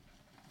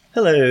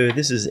Hello,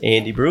 this is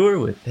Andy Brewer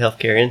with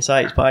Healthcare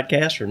Insights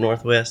podcast for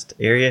Northwest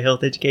Area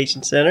Health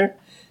Education Center.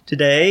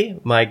 Today,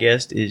 my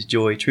guest is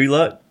Joy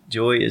Trueluck.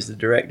 Joy is the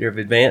Director of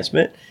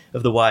Advancement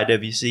of the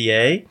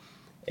YWCA,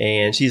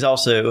 and she's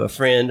also a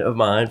friend of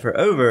mine for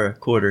over a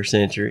quarter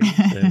century.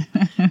 So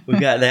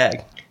we've got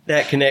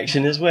that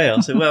connection as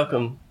well. So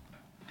welcome.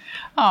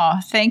 Oh,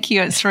 thank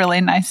you. It's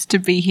really nice to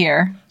be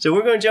here. So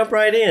we're going to jump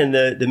right in.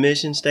 The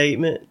mission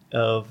statement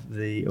of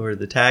the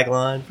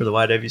tagline for the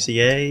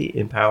YWCA,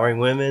 empowering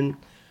women,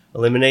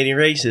 eliminating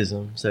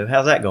racism. So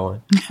how's that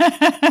going?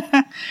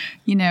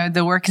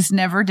 The work is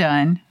never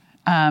done,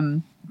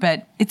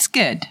 but it's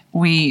good.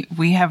 We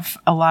have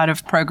a lot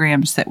of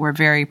programs that we're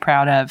very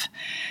proud of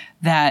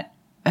that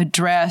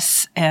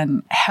address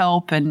and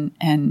help and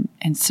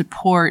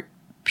support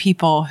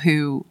people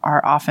who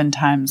are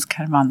oftentimes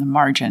kind of on the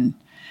margin.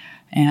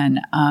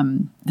 And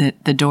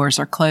the doors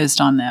are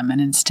closed on them.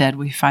 And instead,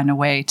 we find a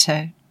way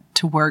to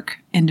work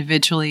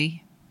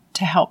individually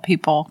to help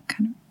people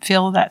kind of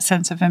feel that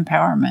sense of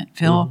empowerment,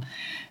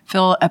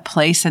 feel a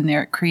place in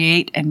there,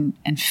 create and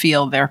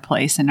feel their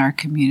place in our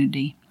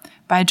community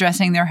by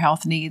addressing their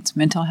health needs,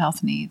 mental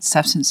health needs,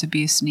 substance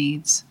abuse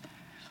needs.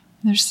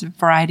 There's a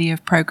variety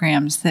of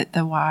programs that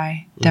the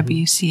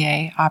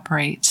YWCA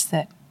operates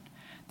that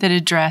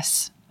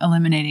address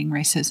eliminating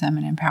racism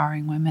and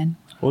empowering women.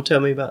 Well, tell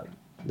me about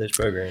this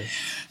program.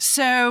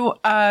 So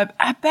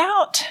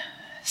about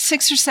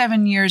 6 or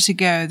 7 years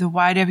ago, the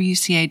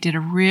YWCA did a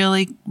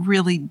really,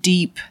 really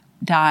deep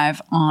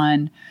dive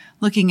on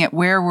looking at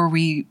where were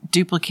we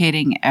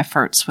duplicating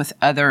efforts with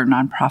other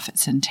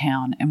nonprofits in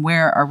town and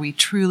where are we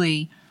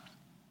truly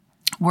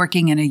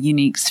working in a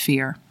unique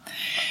sphere.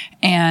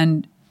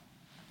 And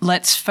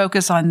let's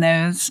focus on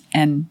those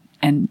and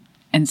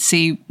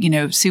see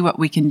what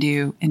we can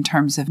do in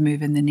terms of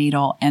moving the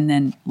needle, and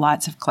then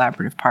lots of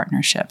collaborative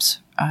partnerships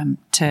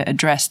to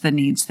address the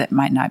needs that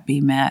might not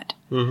be met.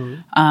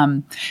 Mm-hmm.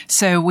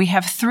 So we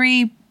have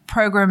 3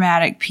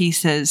 programmatic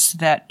pieces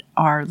that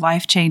are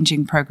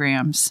life-changing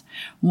programs.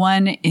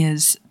 One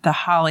is the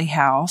Holly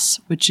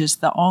House, which is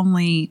the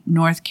only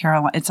North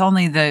Carolina, it's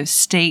only the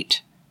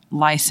state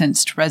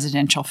licensed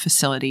residential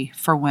facility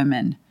for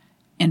women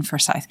in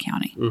Forsyth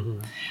County.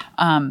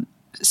 Mm-hmm.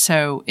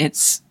 So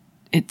it's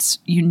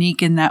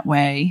unique in that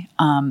way.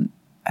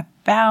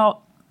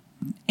 About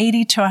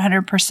 80 to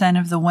 100%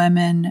 of the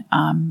women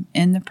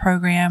in the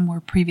program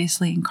were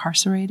previously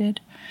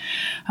incarcerated.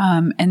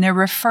 And they're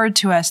referred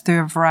to us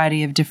through a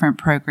variety of different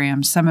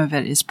programs. Some of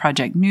it is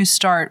Project New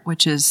Start,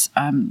 which is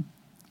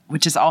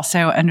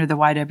also under the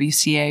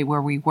YWCA,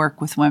 where we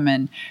work with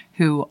women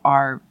who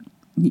are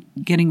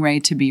getting ready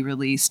to be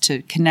released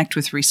to connect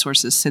with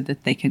resources so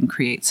that they can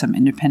create some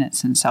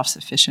independence and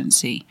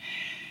self-sufficiency.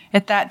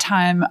 At that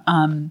time,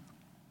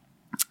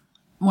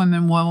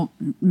 women will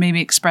maybe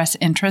express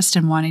interest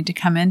in wanting to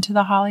come into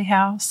the Holly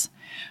House.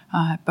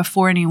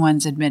 Before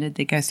anyone's admitted,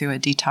 they go through a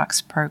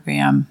detox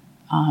program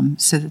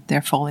so that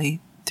they're fully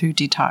through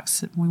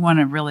detox. We want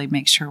to really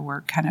make sure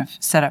we're kind of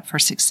set up for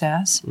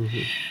success.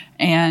 Mm-hmm.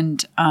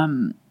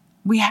 And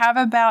we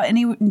have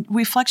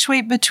we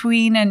fluctuate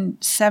between a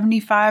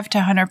 75 to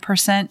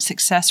 100%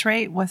 success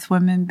rate with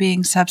women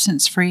being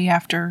substance-free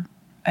after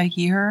a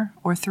year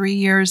or 3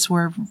 years,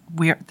 where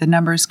the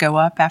numbers go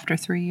up after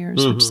 3 years,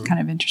 mm-hmm. which is kind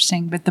of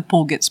interesting, but the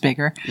pool gets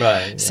bigger.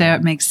 Right. So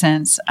it makes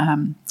sense.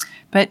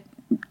 But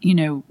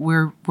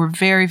we're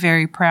very,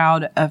 very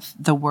proud of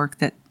the work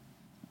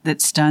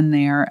that's done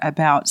there.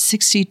 About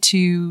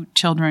 62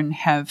 children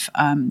have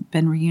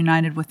been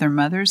reunited with their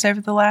mothers over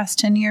the last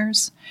 10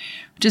 years,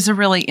 which is a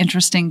really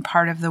interesting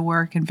part of the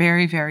work and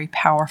very, very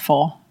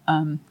powerful.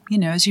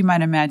 As you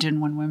might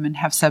imagine, when women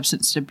have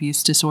substance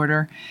abuse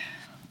disorder,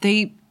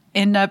 they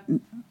end up,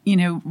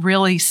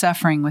 really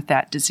suffering with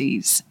that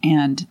disease,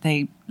 and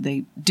they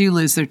do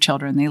lose their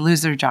children, they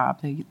lose their job,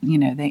 they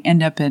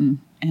end up in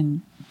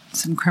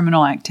some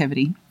criminal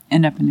activity,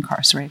 end up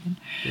incarcerated,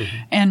 mm-hmm.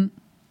 and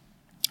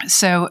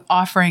so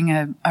offering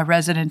a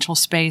residential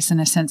space and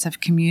a sense of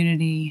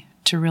community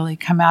to really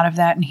come out of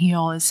that and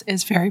heal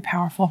is very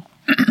powerful.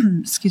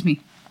 Excuse me.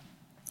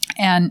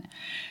 And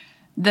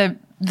the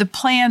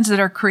plans that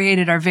are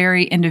created are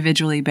very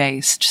individually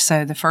based.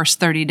 So the first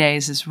 30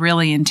 days is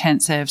really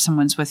intensive.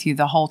 Someone's with you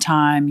the whole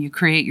time. You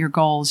create your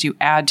goals, you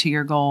add to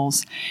your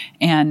goals,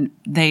 and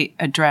they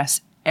address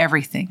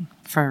everything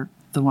for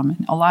the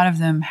woman. A lot of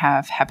them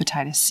have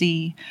hepatitis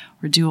C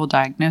or dual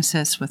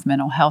diagnosis with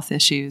mental health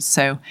issues.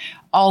 So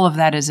all of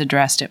that is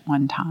addressed at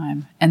one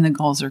time, and the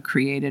goals are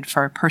created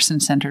for a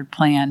person-centered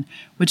plan,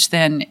 which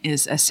then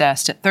is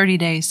assessed at 30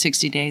 days,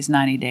 60 days,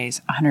 90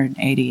 days,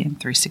 180, and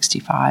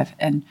 365.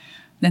 And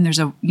then there's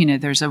a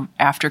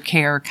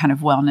aftercare kind of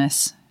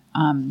wellness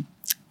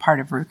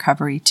part of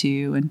recovery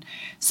too. And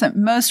so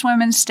most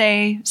women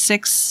stay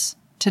 6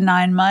 to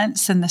 9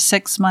 months, and the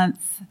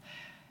 6-month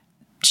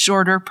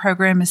shorter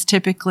program is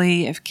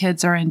typically if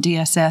kids are in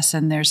DSS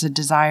and there's a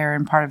desire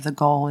and part of the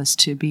goal is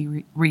to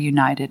be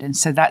reunited. And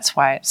so that's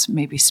why it's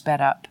maybe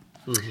sped up.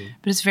 Mm-hmm.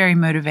 But it's very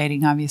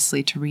motivating,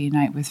 obviously, to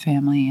reunite with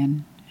family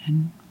and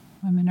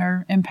women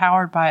are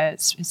empowered by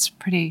it. It's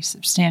pretty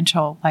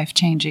substantial,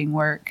 life-changing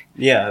work.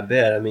 Yeah, I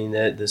bet. I mean,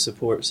 the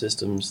support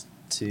systems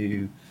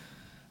to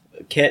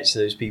catch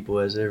those people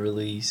as they're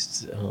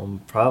released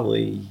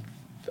probably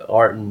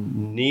aren't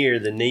near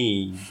the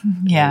need.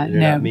 Yeah, they're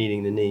not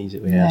meeting the needs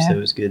that we have. So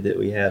it's good that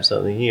we have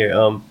something here.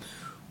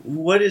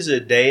 What is a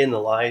day in the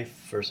life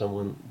for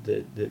someone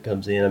that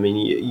comes in? I mean,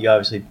 you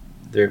obviously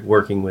they're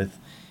working with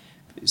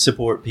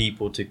support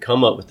people to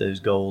come up with those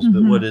goals,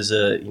 but what is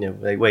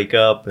they wake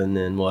up and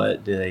then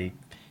what do they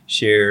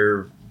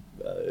share?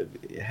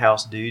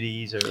 House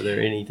duties, or are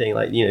there anything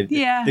like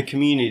the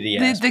community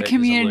aspect? The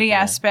community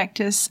aspect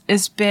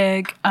is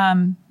big.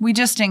 We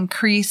just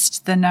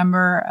increased the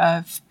number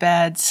of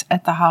beds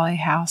at the Holly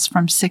House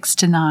from 6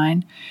 to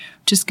 9,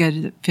 which is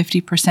good.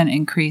 50%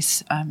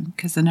 increase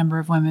because the number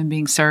of women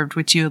being served,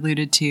 which you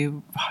alluded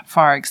to,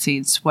 far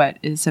exceeds what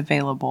is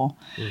available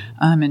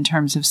in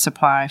terms of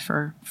supply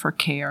for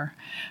care.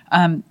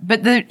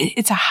 But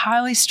it's a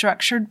highly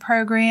structured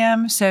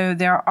program, so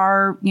there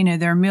are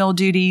meal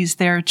duties,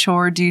 there are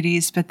chore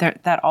duties, but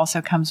that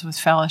also comes with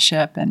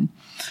fellowship, and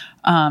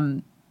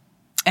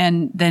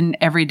then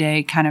every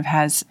day kind of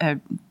has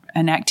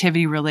an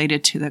activity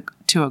related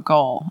to a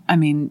goal. I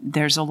mean,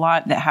 there's a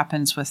lot that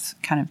happens with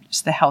kind of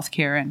just the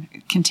healthcare and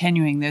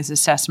continuing those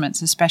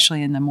assessments,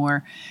 especially in the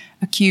more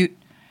acute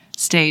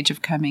stage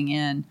of coming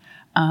in.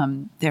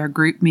 There are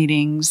group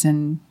meetings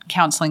and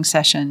counseling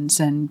sessions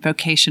and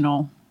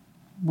vocational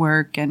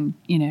work. And,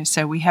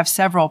 so we have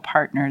several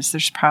partners.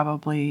 There's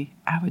probably,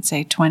 I would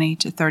say, 20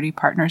 to 30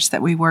 partners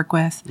that we work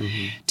with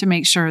to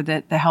make sure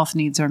that the health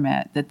needs are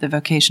met, that the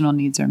vocational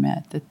needs are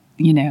met, that,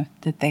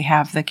 that they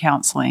have the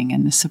counseling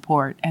and the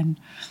support and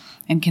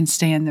can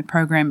stay in the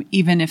program,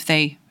 even if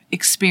they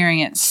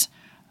experience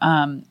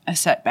a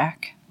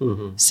setback.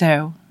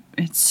 So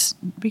it's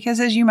because,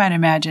 as you might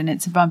imagine,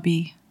 it's a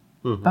bumpy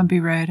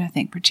road, I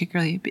think,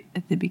 particularly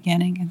at the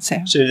beginning. And so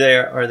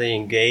are they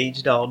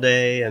engaged all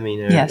day? I mean,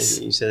 yes.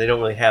 So they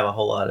don't really have a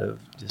whole lot of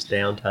just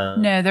downtime.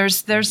 No,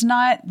 there's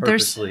not.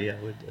 Purposely,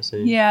 I would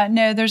assume. Yeah,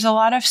 no, there's a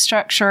lot of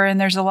structure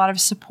and there's a lot of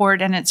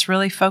support, and it's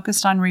really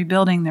focused on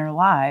rebuilding their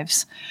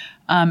lives.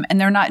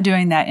 And they're not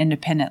doing that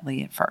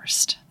independently at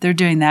first. They're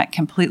doing that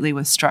completely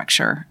with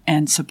structure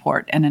and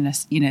support, and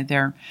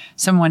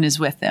someone is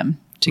with them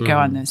to go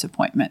on those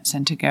appointments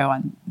and to go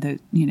on the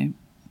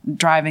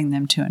driving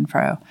them to and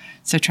fro.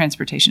 So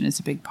transportation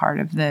is a big part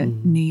of the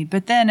need.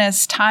 But then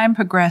as time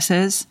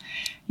progresses,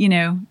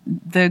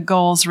 the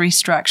goals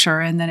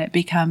restructure, and then it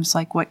becomes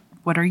like, what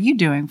are you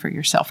doing for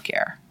your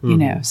self-care?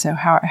 So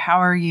how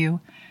are you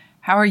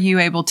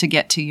able to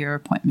get to your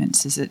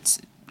appointments?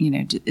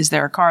 Is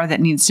there a car that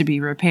needs to be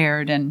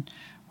repaired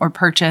or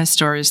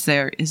purchased, or is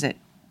it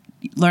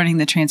learning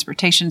the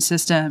transportation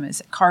system?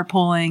 Is it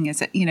carpooling?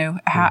 Is it,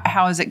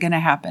 how is it going to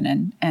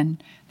happen?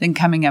 And then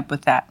coming up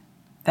with that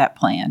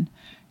plan,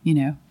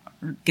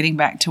 or getting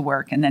back to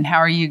work. And then how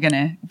are you going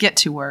to get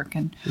to work?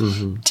 And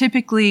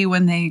typically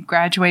when they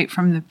graduate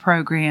from the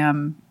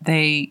program,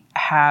 they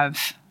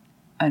have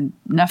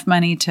enough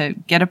money to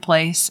get a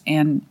place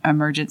and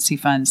emergency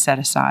funds set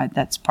aside.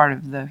 That's part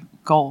of the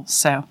goal.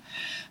 So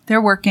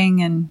they're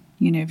working and,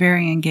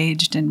 very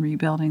engaged in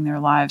rebuilding their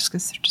lives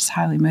because they're just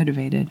highly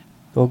motivated.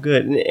 Well,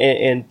 good.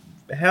 And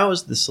how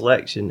is the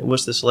selection?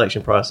 What's the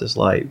selection process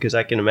like? Because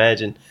I can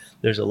imagine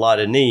there's a lot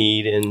of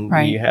need, and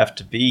you have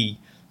to be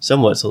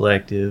somewhat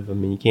selective. I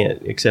mean, you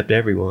can't accept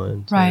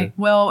everyone. So. Right.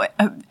 Well,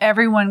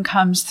 everyone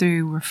comes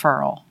through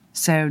referral.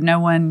 So no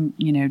one,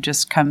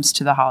 just comes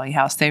to the Holly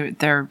House. We're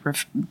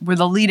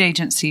the lead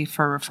agency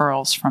for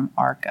referrals from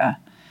ARCA.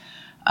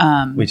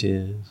 Which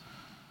is?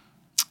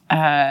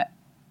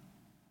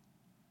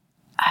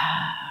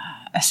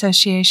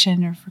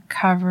 Association of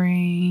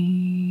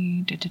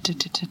Recovery.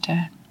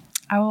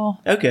 I will.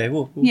 Okay.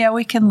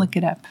 We can look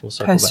it up. We'll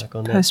circle back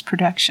on that.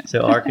 Post-production.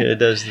 So ARCA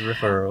does the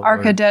referral.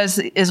 ARCA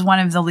is one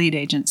of the lead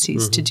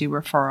agencies to do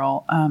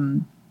referral.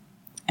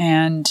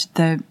 And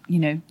the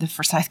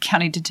Forsyth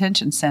County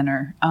Detention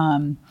Center.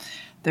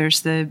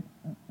 There's the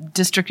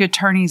district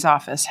attorney's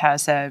office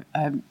has an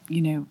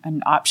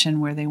option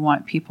where they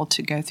want people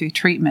to go through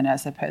treatment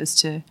as opposed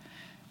to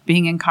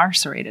being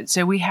incarcerated.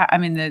 So we have,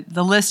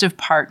 the list of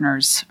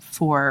partners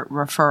for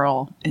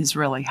referral is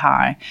really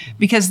high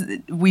because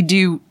we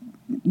do,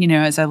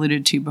 as I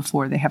alluded to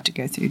before, they have to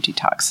go through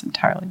detox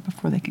entirely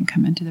before they can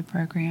come into the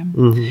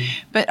program.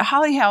 But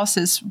Holly House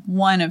is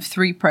one of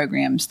 3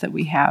 programs that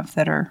we have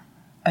that are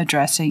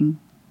addressing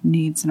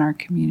needs in our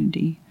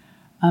community.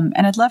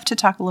 And I'd love to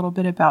talk a little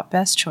bit about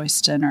Best Choice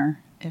Center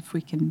if we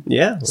can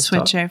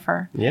switch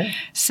over. Yeah.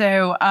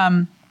 So,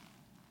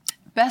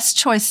 Best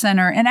Choice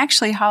Center and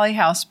actually Holly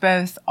House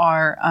both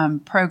are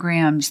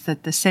programs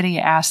that the city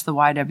asked the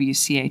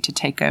YWCA to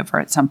take over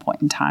at some point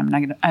in time.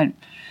 And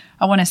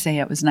I want to say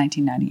it was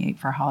 1998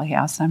 for Holly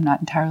House. I'm not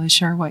entirely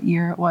sure what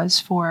year it was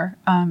for.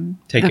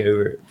 Take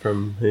over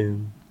from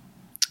whom?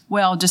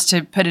 Well, just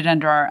to put it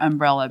under our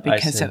umbrella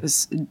because it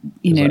was,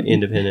 like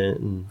independent.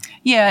 And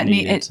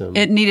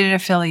it needed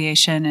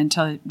affiliation and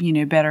to,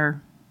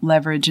 better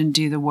leverage and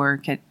do the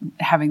work at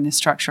having the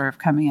structure of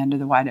coming under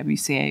the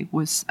YWCA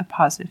was a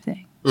positive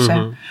thing.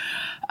 So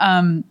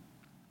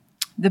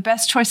the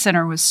Best Choice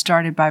Center was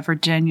started by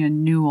Virginia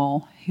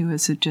Newell, who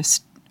is a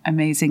just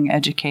amazing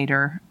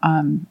educator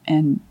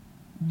and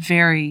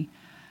very,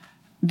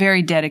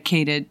 very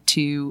dedicated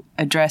to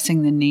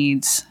addressing the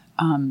needs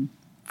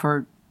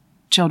for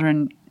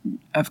children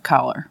of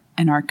color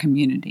in our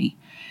community,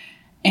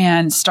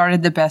 and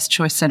started the Best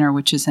Choice Center,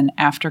 which is an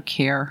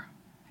aftercare,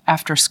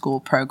 after-school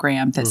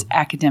program that's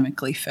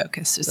academically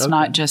focused. It's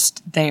not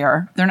just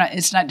there. They're not.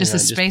 It's not just a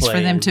space for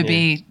them to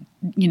be,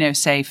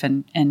 safe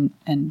and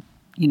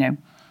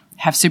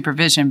have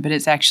supervision, but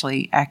it's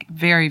actually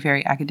very,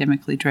 very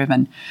academically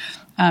driven.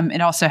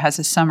 It also has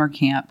a summer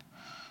camp,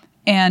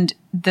 and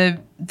the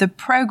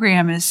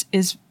program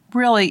is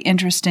really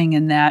interesting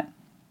in that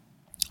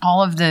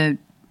all of the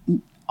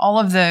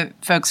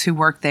folks who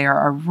work there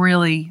are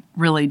really,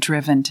 really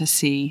driven to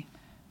see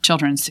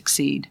children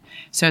succeed.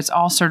 So it's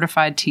all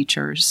certified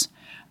teachers.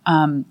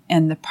 And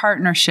the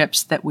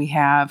partnerships that we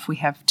have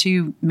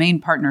two main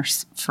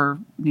partners for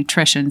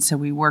nutrition. So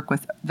we work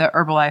with the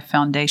Herbalife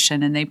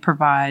Foundation, and they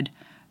provide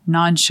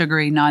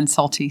non-sugary,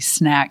 non-salty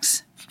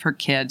snacks for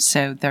kids.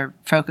 So they're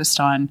focused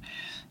on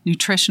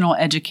nutritional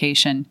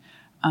education.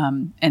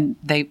 And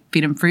they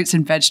feed them fruits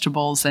and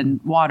vegetables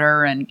and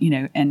water and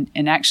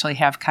actually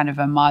have kind of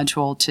a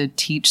module to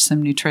teach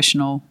some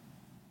nutritional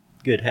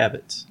good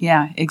habits.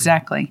 Yeah,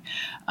 exactly.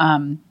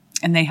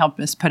 And they help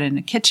us put it in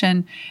a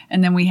kitchen.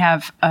 And then we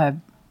have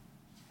an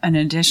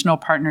additional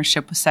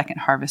partnership with Second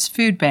Harvest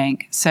Food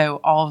Bank.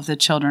 So all of the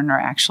children are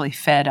actually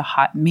fed a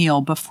hot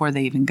meal before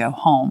they even go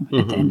home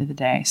at the end of the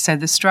day. So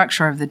the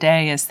structure of the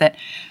day is that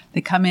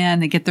they come in,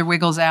 they get their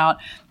wiggles out,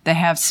 they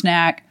have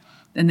snack,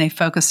 then they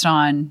focus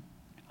on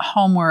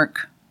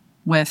homework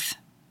with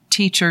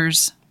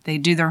teachers. They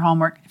do their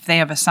homework. If they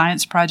have a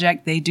science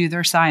project, they do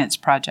their science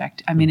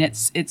project. I mean,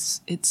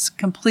 it's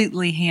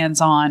completely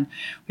hands-on.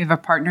 We have a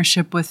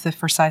partnership with the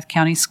Forsyth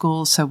County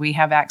Schools, so we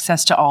have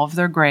access to all of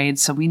their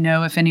grades. So we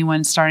know if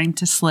anyone's starting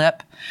to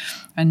slip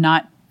and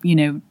not,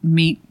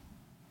 meet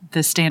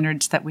the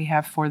standards that we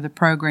have for the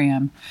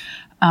program.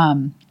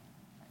 And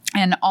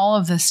all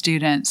of the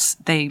students,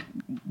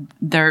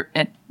 they're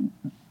at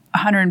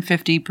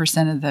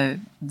 150% of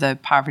the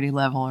poverty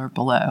level or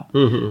below.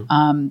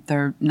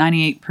 They're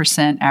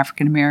 98%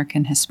 African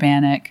American,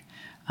 Hispanic,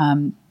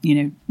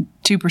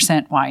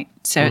 2% white.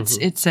 So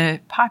it's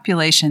a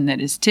population that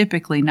is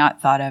typically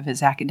not thought of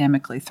as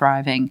academically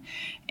thriving.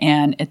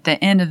 And at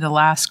the end of the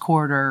last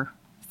quarter,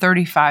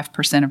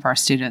 35% of our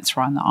students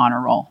were on the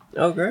honor roll.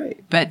 Oh,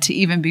 great. But to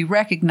even be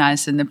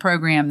recognized in the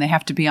program, they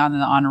have to be on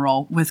the honor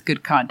roll with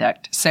good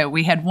conduct. So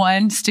we had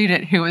one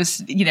student who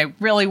was,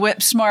 really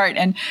whip smart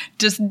and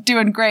just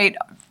doing great,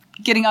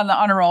 getting on the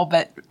honor roll,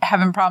 but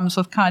having problems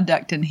with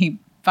conduct. And he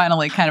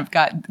finally kind of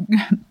got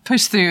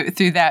pushed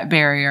through that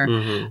barrier.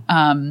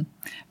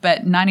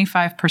 But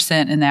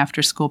 95% in the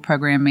after-school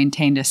program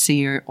maintained a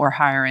C or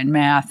higher in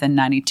math, and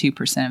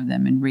 92% of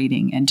them in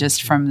reading. And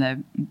just from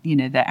the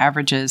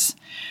averages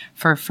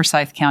for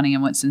Forsyth County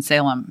and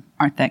Winston-Salem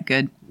aren't that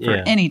good for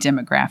any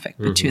demographic,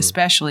 but to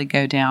especially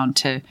go down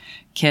to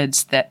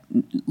kids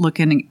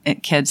looking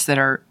at kids that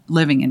are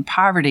living in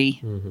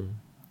poverty,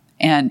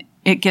 and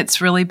it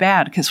gets really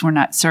bad because we're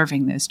not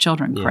serving those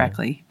children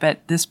correctly.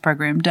 But this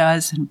program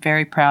does, and I'm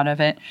very proud of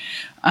it.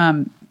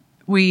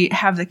 We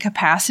have the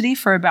capacity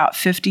for about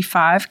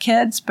 55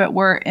 kids, but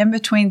we're in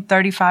between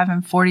 35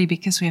 and 40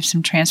 because we have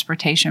some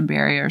transportation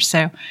barriers.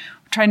 So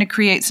we're trying to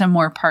create some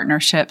more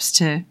partnerships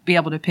to be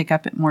able to pick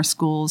up at more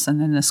schools,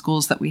 and then the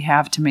schools that we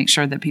have to make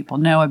sure that people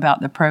know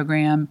about the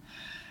program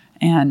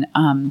and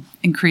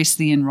increase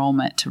the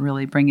enrollment to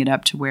really bring it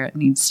up to where it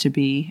needs to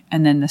be.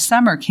 And then the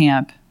summer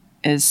camp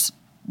is,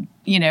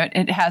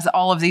 it has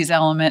all of these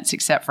elements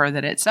except for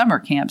that it's summer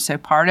camp. So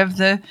part of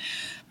the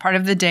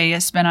day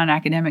is spent on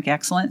academic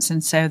excellence,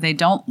 and so they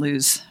don't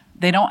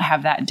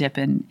have that dip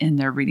in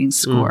their reading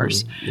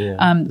scores.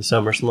 The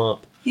summer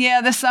slump.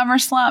 Yeah, the summer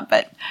slump.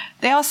 But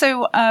they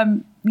also,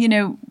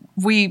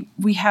 we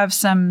have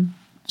some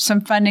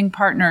funding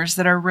partners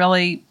that are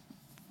really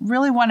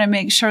want to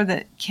make sure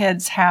that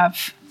kids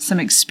have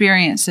some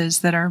experiences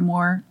that are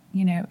more,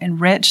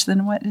 enriched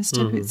than what is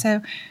typical.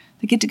 So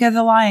they get to go to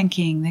the Lion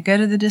King. They go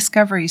to the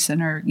Discovery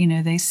Center.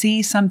 They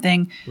see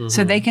something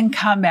so they can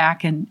come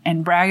back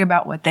and brag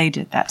about what they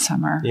did that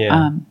summer.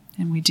 Yeah.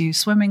 And we do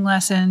swimming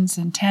lessons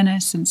and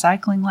tennis and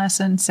cycling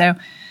lessons. So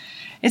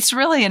it's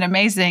really an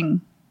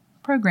amazing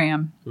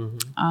program.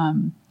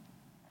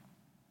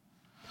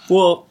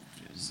 Well,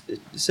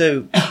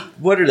 so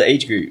what are the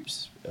age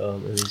groups?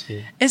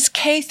 It's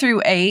K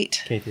through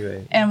 8. K through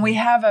 8. And we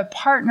have a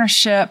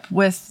partnership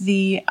with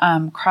the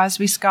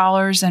Crosby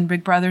Scholars and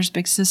Big Brothers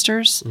Big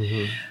Sisters,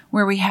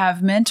 where we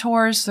have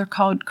mentors. They're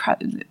called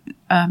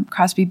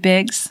Crosby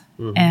Bigs,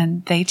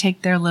 and they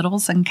take their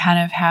littles and kind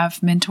of have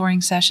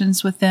mentoring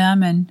sessions with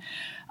them, and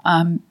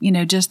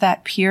just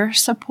that peer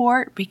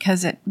support,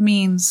 because it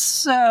means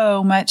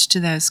so much to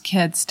those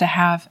kids to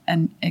have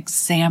an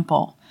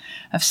example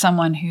of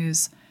someone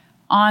who's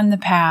on the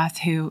path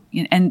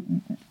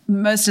and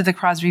most of the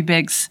Crosby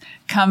Biggs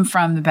come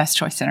from the Best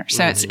Choice Center.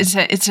 So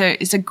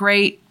it's a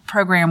great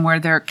program where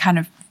they're kind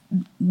of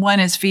one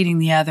is feeding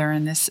the other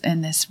in this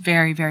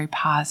very, very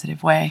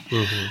positive way.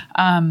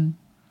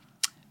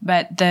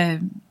 But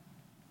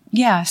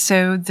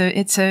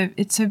it's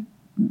a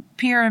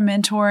peer and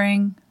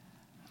mentoring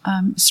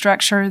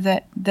structure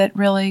that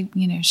really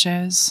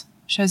shows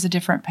a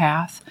different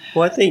path.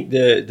 Well, I think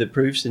the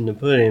proof's in the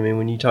pudding. I mean,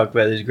 when you talk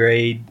about this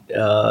grade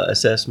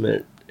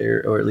assessment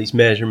or at least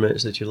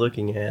measurements that you're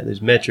looking at,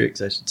 those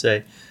metrics, I should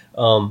say,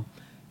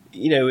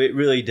 it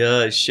really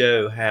does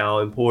show how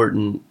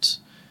important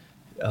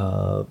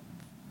I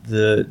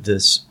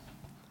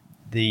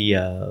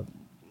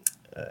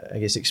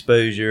guess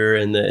exposure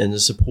and the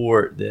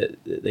support that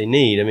they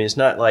need. I mean, it's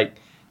not like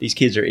these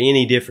kids are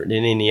any different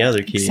than any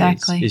other kids.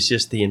 Exactly. It's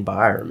just the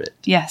environment.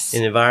 Yes.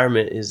 And the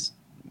environment is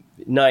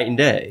night and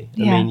day.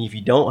 Yeah. I mean, if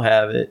you don't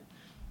have it,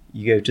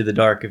 you go to the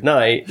dark of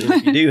night. And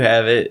if you do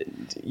have it,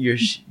 you're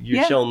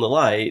shown the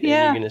light, and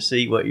you're going to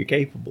see what you're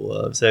capable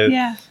of. So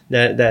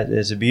that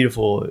is a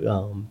beautiful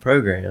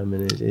program,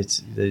 and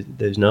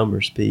those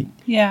numbers speak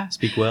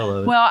well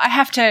of it. Well, I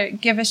have to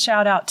give a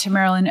shout out to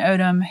Marilyn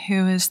Odom,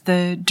 who is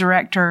the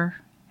director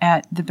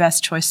at the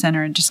Best Choice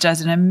Center, and just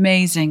does an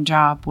amazing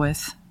job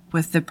with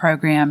the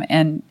program.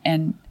 And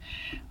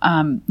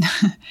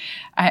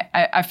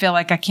I feel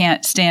like I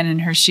can't stand in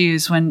her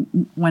shoes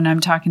when I'm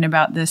talking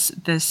about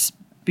this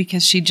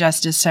because she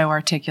just is so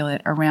articulate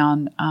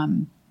around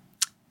and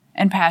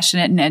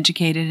passionate and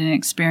educated and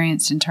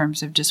experienced in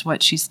terms of just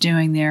what she's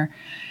doing there.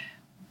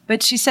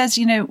 But she says,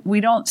 we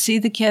don't see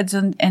the kids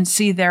and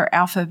see their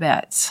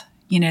alphabets,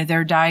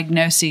 their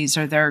diagnoses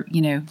or their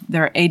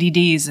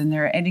ADDs and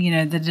their,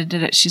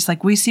 she's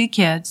like, we see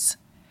kids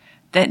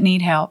that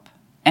need help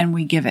and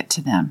we give it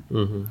to them.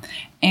 Mm-hmm.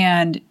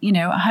 And,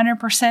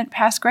 100%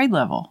 pass grade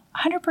level,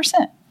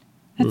 100%.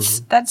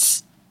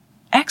 That's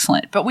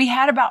excellent. But we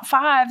had about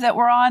 5 that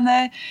were on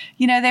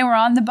they were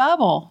on the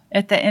bubble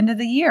at the end of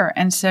the year.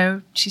 And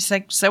so she's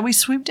like, so we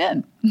swooped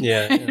in.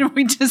 Yeah. And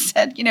we just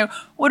said,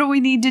 what do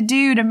we need to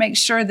do to make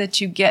sure that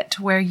you get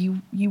to where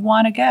you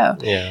want to go?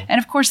 Yeah. And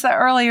of course, the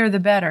earlier, the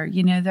better.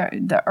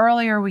 The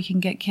earlier we can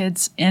get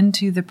kids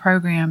into the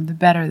program, the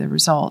better the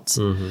results.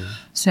 Mm-hmm.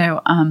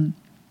 So,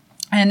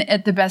 and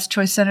at the Best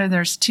Choice Center,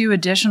 there's 2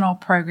 additional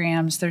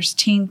programs. There's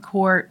Teen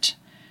Court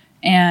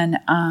and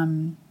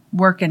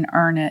Work and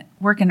Earn It.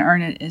 Work and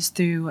Earn It is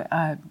through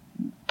a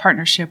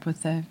partnership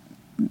with the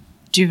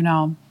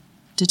Juvenile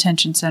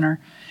Detention Center.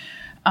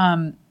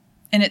 And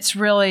it's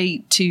really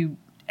to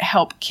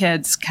help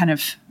kids kind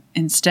of,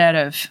 instead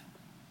of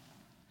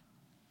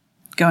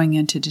going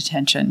into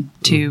detention,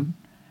 they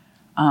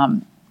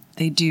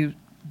do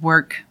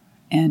work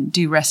and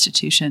do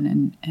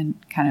restitution and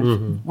kind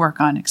of work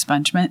on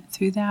expungement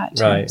through that.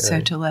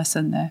 To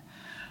lessen the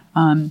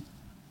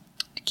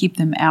to keep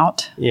them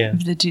out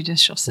of the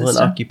judicial system. Well,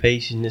 an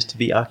occupation is to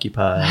be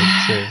occupied.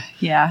 So.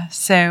 Yeah.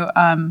 So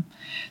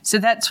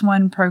that's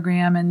one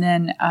program. And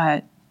then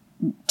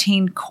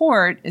Teen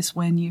Court is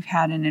when you've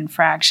had an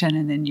infraction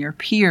and then your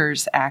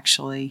peers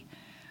actually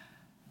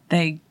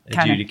they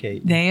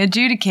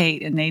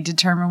adjudicate and they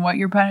determine what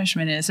your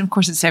punishment is. And of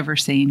course, it's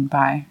overseen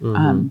by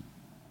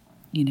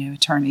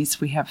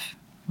attorneys. We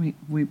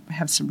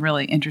have some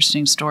really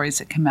interesting stories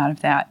that come out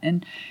of that,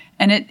 and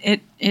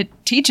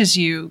it teaches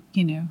you.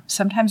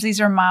 Sometimes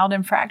these are mild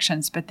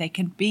infractions, but they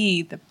can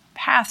be the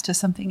path to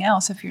something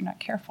else if you're not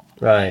careful.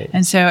 Right.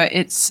 And so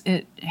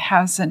it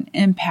has an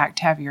impact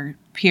to have your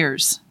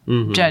peers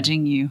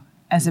judging you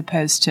as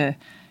opposed to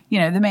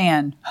the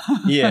man.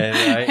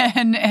 Yeah, right.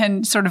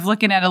 and sort of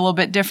looking at it a little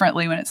bit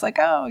differently when it's like,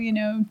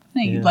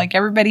 like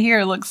everybody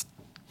here looks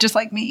just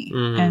like me.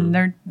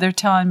 And they're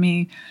telling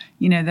me,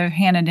 they're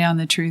handing down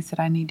the truth that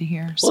I need to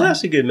hear. Well,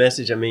 that's a good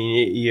message. I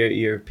mean,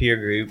 your peer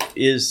group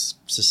is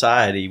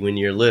society when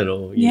you're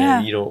little. You know,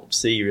 you don't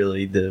see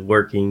really the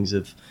workings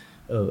of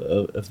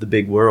the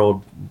big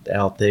world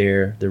out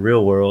there, the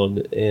real world.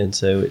 And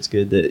so it's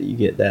good that you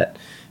get that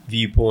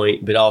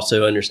viewpoint, but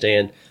also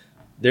understand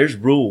there's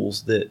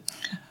rules that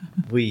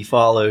we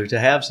follow to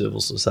have civil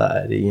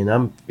society.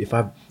 And if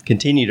I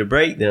continue to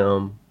break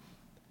them,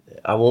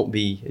 I won't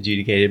be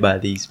adjudicated by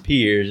these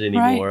peers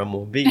anymore. Right. I'm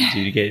going to be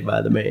adjudicated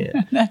by the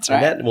man. That's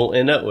right. And that won't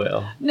end up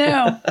well.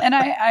 No. And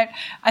I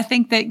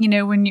think that,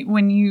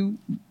 when you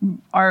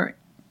are,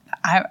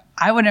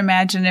 I would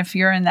imagine if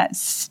you're in that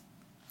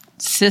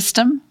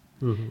system,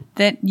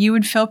 that you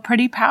would feel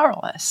pretty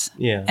powerless.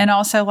 Yeah. And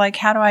also like,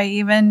 how do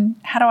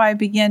I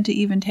begin to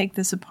even take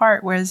this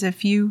apart? Whereas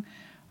if you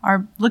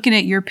are looking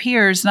at your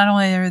peers, not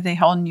only are they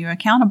holding you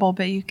accountable,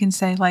 but you can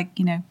say like,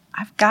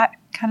 I've got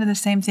kind of the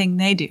same thing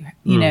they do,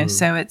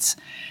 so it's,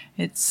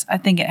 I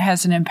think it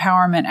has an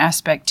empowerment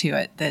aspect to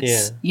it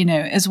that's,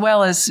 as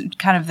well as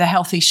kind of the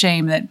healthy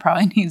shame that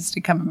probably needs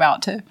to come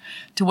about to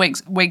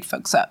wake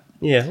folks up.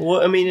 Yeah.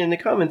 Well, I mean, in the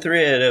common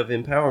thread of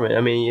empowerment,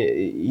 I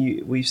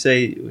mean, we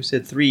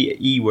said 3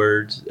 E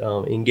words,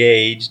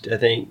 engaged. I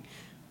think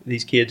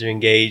these kids are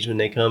engaged when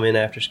they come in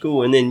after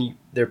school. And then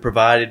they're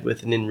provided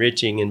with an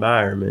enriching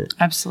environment.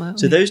 Absolutely.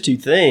 So those two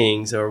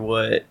things are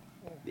what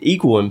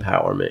equal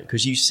empowerment,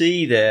 because you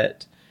see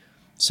that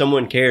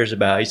someone cares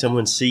about you,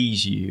 someone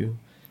sees you,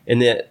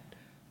 and that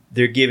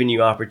they're giving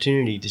you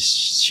opportunity to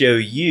show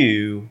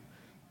you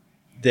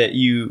that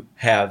you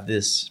have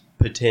this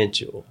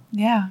potential.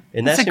 Yeah.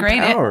 And that's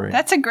empowering.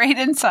 That's a great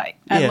insight.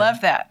 I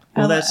love that.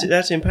 Well,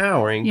 that's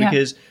empowering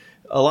because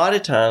a lot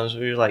of times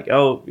we're like,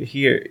 oh,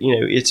 here,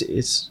 it's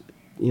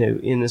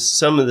in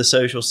some of the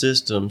social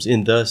systems,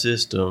 in the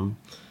system,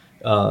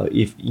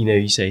 if,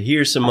 you say,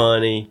 here's some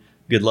money,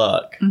 good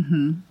luck.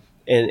 Mm-hmm.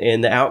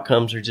 And the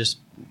outcomes are just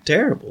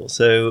terrible.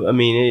 So, I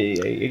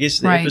mean, I guess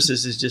the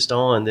emphasis is just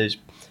on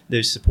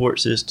those support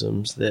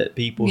systems that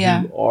people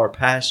who are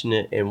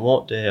passionate and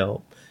want to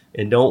help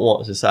and don't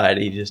want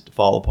society just to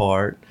fall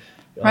apart.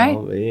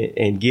 Right.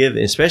 And give,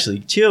 especially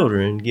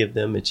children, give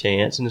them a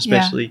chance, and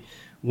especially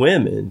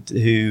women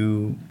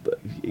who,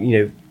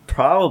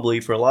 probably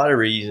for a lot of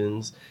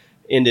reasons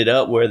ended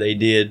up where they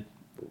did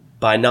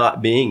by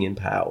not being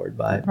empowered,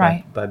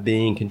 by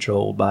being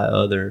controlled by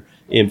other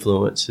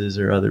influences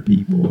or other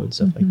people and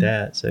stuff like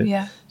that. So,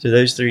 so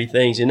those three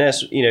things, and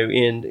that's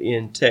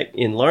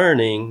in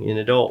learning, in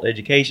adult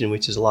education,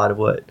 which is a lot of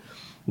what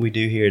we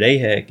do here at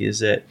AHEC, is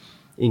that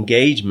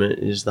engagement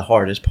is the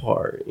hardest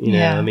part.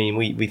 I mean,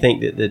 we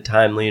think that the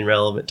timely and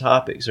relevant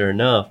topics are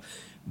enough,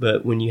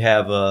 but when you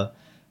have a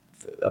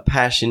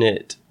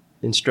passionate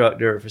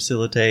instructor or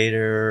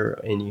facilitator,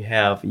 and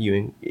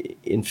you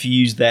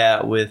infuse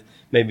that with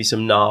maybe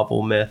some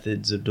novel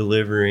methods of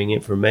delivering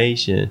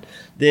information,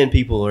 then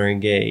people are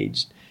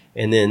engaged,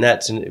 and then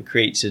it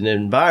creates an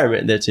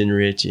environment that's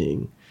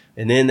enriching.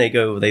 And then they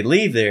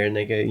leave there and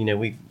they go,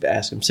 we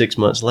asked them 6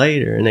 months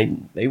later,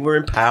 and they were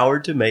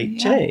empowered to make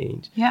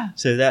change. Yeah.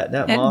 So that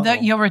model,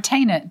 you'll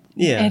retain it.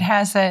 Yeah. It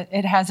has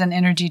an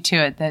energy to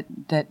it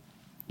that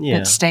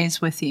stays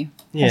with you.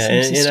 Yeah.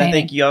 And I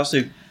think you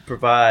also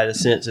provide a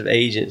sense of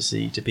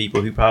agency to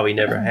people who probably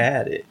never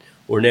had it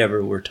or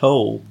never were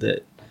told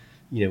that,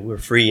 we're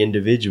free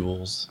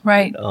individuals.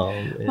 Right. Well,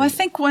 I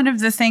think one of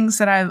the things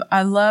that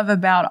I love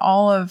about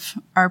all of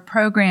our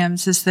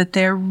programs is that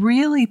they're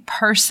really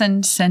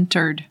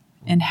person-centered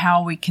in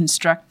how we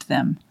construct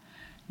them.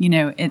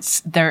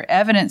 They're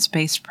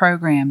evidence-based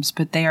programs,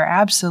 but they are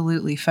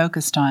absolutely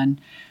focused on,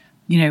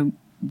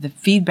 the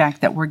feedback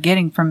that we're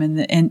getting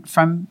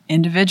from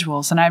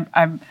individuals. And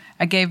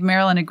I gave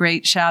Marilyn a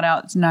great shout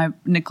out, and I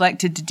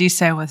neglected to do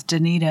so with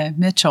Danita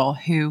Mitchell,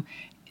 who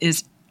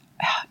is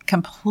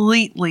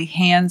completely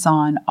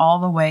hands-on all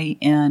the way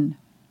in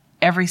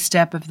every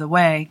step of the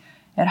way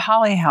at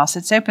Holly House.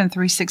 It's open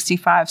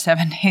 365,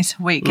 7 days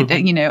a week. Mm-hmm.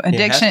 Addiction, it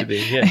has to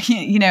be,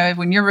 yeah.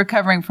 When you're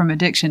recovering from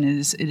addiction,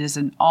 it is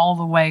an all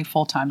the way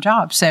full-time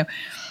job. So,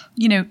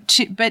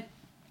 but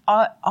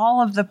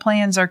all of the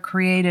plans are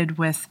created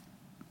with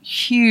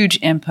huge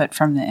input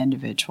from the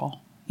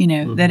individual.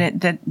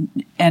 Mm-hmm.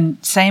 And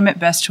same at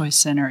Best Choice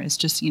Center is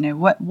just,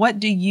 what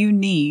do you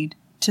need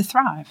to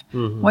thrive?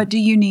 Mm-hmm. What do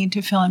you need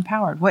to feel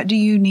empowered? What do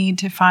you need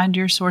to find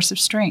your source of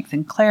strength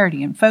and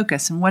clarity and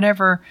focus and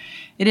whatever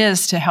it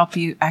is to help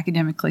you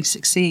academically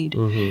succeed?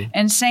 Mm-hmm.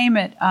 And same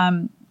at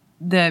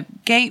the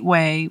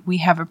Gateway, we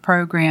have a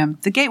program.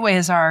 The Gateway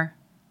is our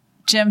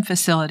gym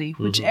facility,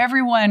 which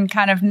everyone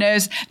kind of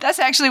knows. That's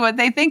actually what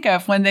they think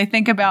of when they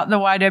think about the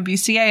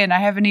YWCA, and I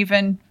haven't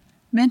even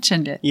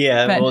mentioned it.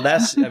 Yeah, well,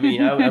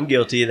 I'm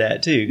guilty of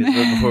that too,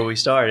 because before we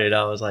started,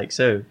 I was like,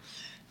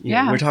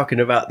 we're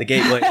talking about the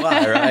Gateway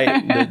Y,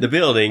 right? The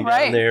building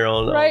down there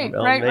on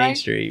Main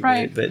Street.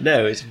 Right. But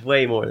no, it's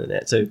way more than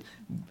that. So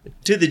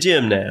to the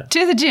gym now.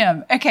 To the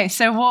gym. Okay,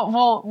 so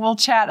we'll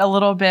chat a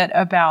little bit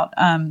about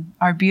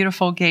our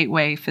beautiful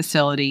Gateway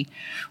facility,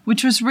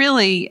 which was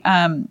really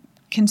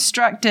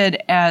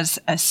constructed as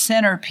a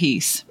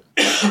centerpiece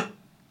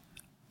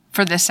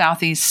for the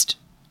Southeast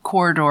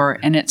Corridor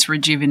and its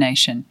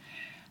rejuvenation.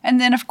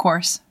 And then, of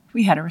course,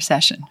 we had a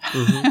recession.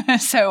 Mm-hmm.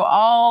 So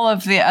all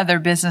of the other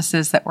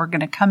businesses that were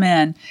going to come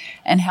in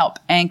and help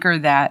anchor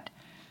that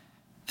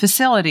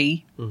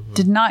facility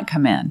did not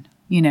come in.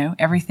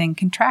 Everything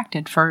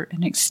contracted for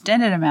an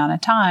extended amount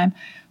of time.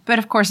 But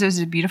of course, it was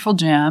a beautiful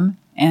gym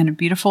and a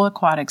beautiful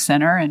aquatic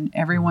center, and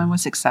everyone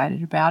was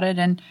excited about it.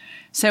 And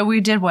so we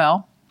did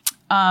well.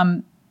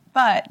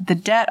 But the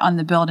debt on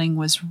the building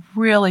was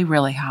really,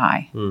 really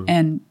high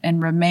and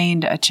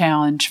remained a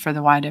challenge for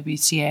the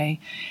YWCA.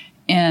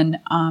 And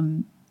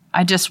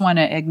I just want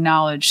to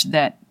acknowledge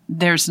that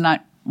there's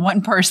not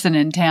one person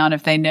in town,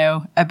 if they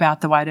know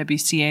about the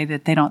YWCA,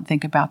 that they don't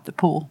think about the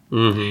pool.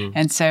 Mm-hmm.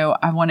 And so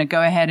I want to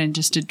go ahead and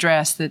just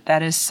address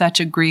that is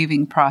such a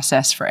grieving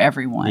process for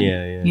everyone.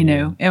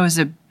 It was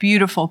a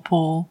beautiful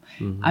pool.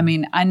 Mm-hmm. I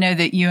mean, I know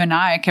that you and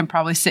I can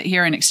probably sit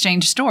here and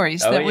exchange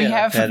stories we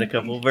have. I've had a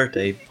couple of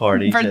birthday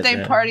parties.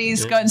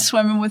 Going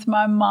swimming with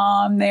my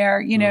mom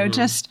there,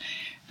 just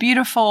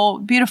beautiful,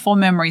 beautiful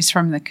memories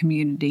from the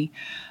community.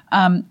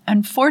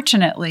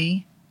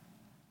 Unfortunately,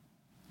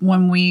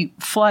 when we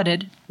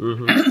flooded,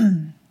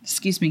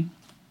 excuse me,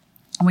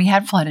 we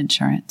had flood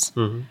insurance.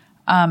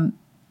 Mm-hmm.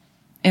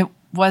 It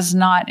was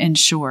not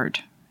insured.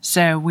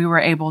 So we were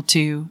able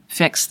to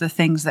fix the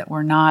things that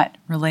were not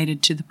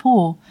related to the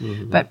pool.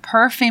 But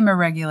per FEMA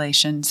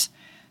regulations,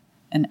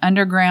 an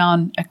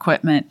underground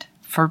equipment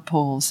for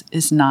pools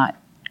is not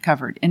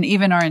covered. And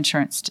even our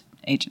insurance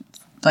agents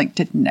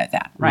didn't know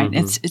that, right?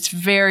 It's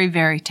very,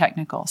 very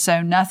technical.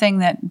 So nothing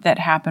that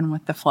happened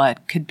with the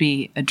flood could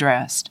be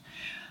addressed.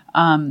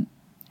 And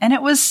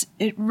it was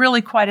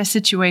really quite a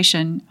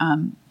situation.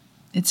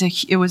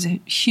 It was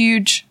a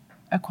huge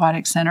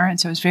aquatic center, and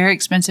so it was very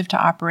expensive to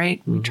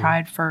operate. We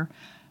tried for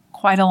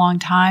quite a long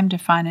time to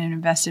find an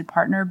invested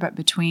partner, but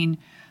between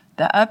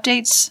the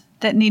updates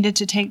that needed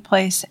to take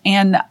place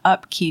and the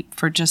upkeep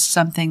for just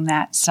something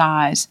that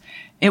size,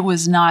 it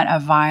was not a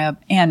viable,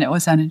 and it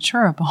was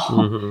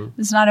uninsurable. It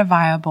was not a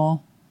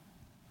viable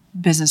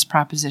business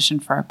proposition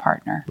for a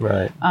partner.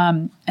 Right.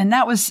 And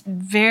that was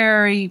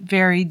very,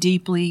 very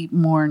deeply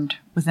mourned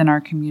within our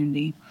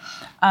community.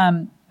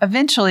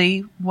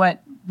 Eventually,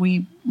 what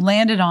we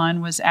landed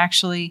on was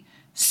actually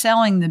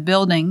selling the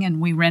building, and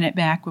we rent it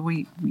back.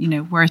 We're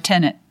a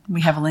tenant.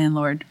 We have a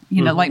landlord.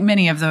 Like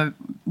many of the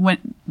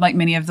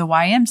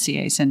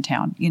YMCA's in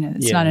town.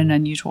 It's not an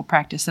unusual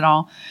practice at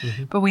all.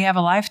 But we have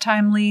a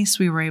lifetime lease.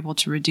 We were able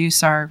to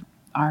reduce our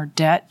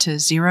debt to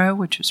zero,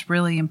 which was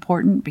really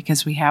important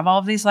because we have all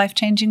of these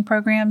life-changing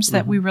programs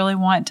that we really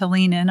want to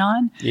lean in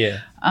on. Yeah.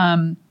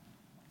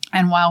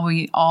 And while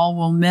we all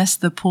will miss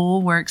the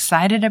pool, we're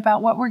excited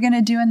about what we're going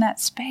to do in that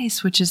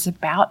space, which is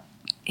about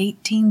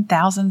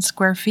 18,000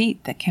 square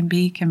feet that can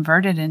be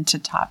converted into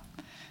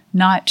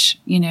top-notch,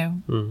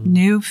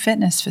 new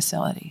fitness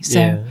facility.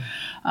 So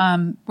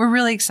we're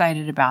really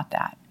excited about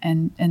that.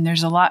 And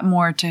there's a lot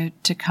more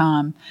to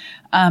come.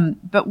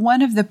 But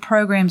one of the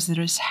programs that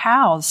is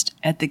housed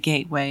at the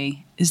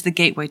Gateway is the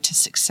Gateway to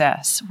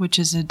Success, which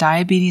is a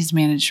diabetes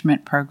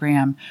management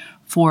program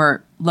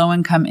for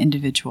low-income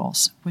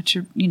individuals, which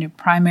are,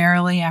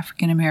 primarily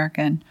African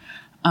American.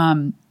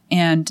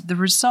 And the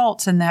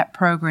results in that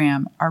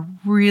program are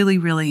really,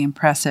 really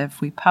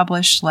impressive. We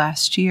published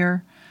last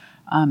year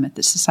at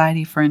the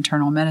Society for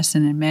Internal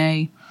Medicine in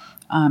May,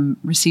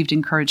 received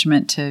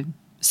encouragement to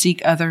seek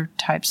other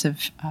types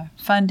of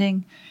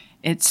funding.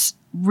 It's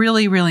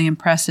really, really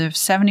impressive.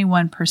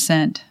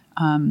 71%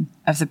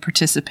 of the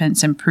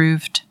participants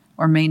improved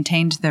or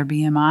maintained their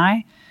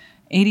BMI.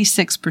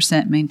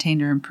 86%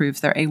 maintained or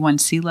improved their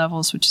A1C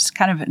levels, which is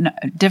kind of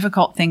a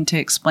difficult thing to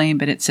explain,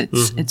 but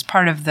it's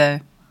part of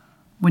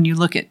when you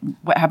look at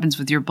what happens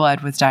with your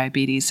blood with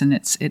diabetes, and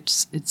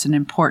it's an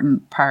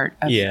important part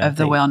of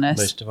the wellness.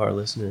 Most of our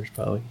listeners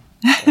probably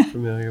are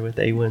familiar with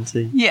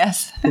A1C.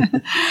 Yes,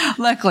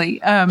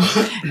 luckily.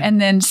 And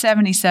then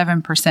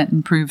 77%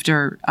 improved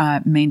or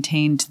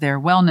maintained their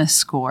wellness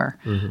score.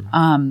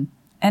 And,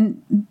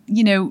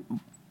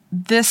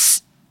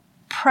 this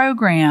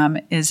program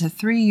is a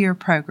 3-year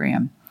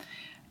program,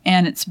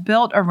 and it's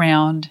built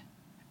around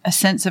a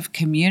sense of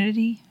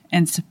community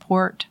and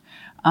support.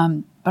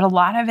 But a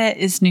lot of it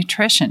is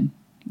nutrition.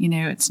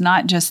 It's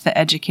not just the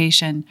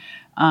education,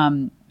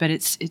 but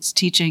it's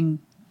teaching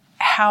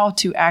how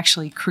to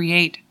actually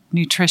create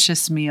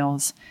nutritious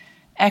meals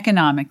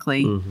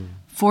economically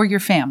for your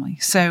family.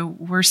 So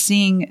we're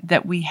seeing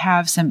that we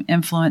have some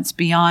influence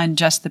beyond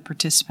just the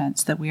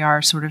participants, that we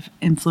are sort of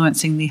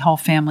influencing the whole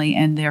family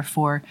and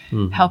therefore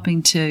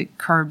helping to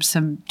curb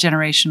some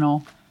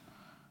generational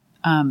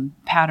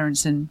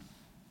patterns in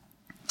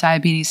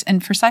diabetes.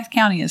 And Forsyth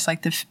County is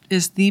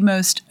the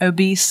most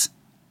obese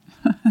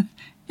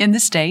in the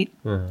state,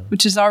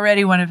 which is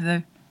already one of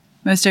the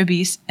most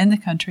obese in the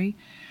country.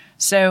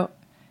 So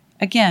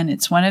again,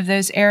 it's one of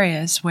those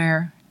areas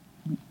where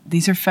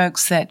these are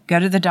folks that go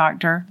to the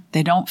doctor,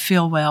 they don't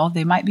feel well,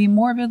 they might be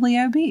morbidly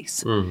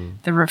obese.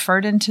 They're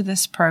referred into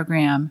this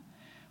program,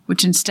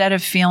 which instead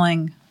of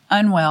feeling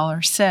unwell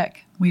or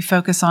sick, we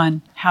focus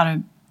on how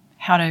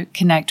to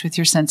connect with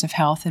your sense of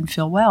health and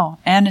feel well,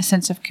 and a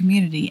sense of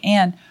community,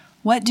 and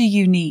what do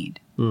you need,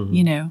 Well,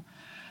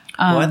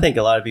 I think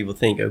a lot of people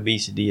think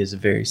obesity is a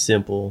very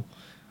simple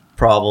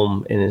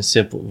problem and it's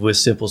with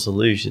simple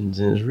solutions,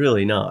 and it's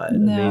really not.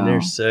 No. I mean,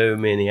 there's so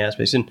many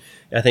aspects, and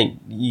I think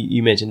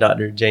you mentioned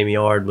Dr. Jamie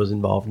Ard was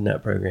involved in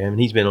that program, and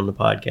he's been on the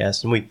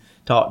podcast, and we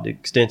talked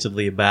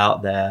extensively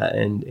about that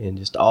and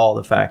just all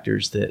the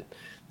factors that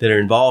are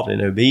involved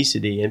in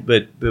obesity. And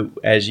but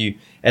as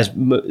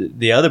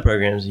the other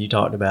programs you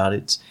talked about,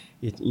 it's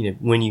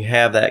when you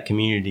have that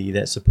community,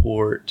 that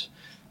support,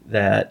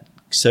 that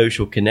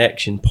social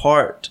connection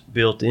part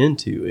built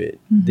into it,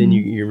 then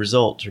your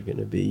results are going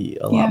to be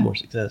a lot more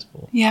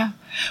successful. Yeah.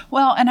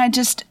 Well, and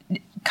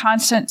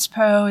Constance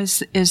Poe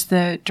is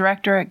the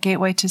director at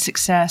Gateway to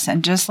Success,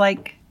 and just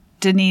like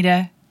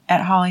Danita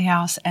at Holly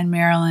House and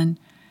Marilyn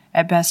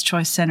at Best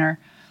Choice Center,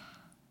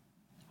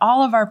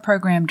 all of our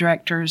program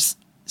directors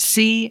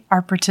see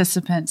our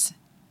participants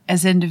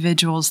as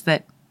individuals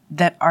that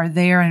are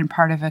there and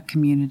part of a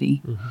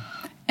community.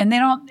 And they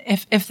don't,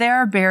 if there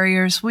are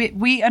barriers,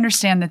 we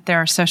understand that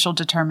there are social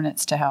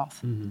determinants to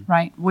health,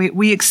 right?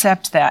 We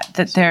accept that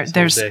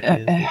there's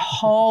a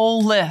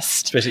whole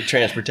list. Especially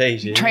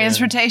transportation.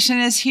 Transportation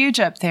is huge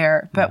up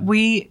there, but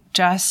we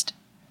just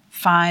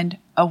find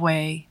a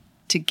way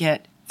to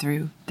get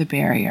through the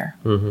barrier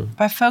Mm-hmm.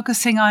 by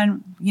focusing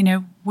on,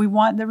 we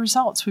want the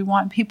results. We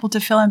want people to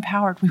feel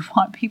empowered. We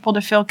want people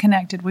to feel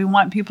connected. We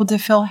want people to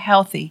feel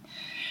healthy.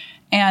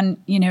 And,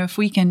 if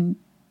we can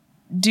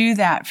do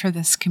that for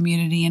this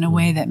community in a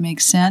way that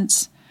makes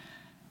sense,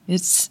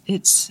 it's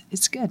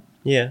good.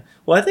 Yeah.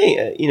 Well, I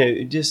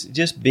think,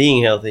 just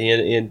being healthy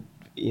and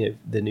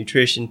the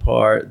nutrition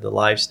part, the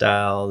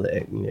lifestyle,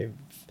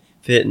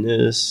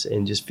 fitness,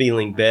 and just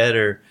feeling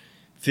better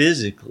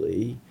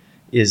physically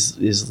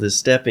is the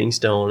stepping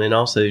stone, and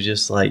also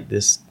just like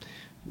the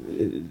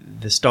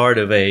start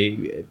of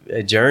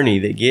a journey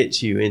that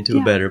gets you into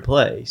a better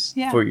place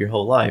for your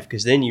whole life.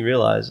 Because then you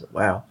realize,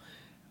 wow,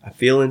 I'm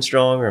feeling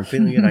stronger, I'm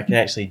feeling good. I can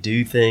actually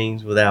do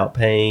things without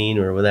pain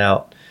or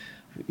without,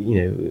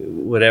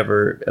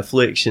 whatever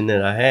affliction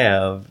that I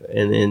have.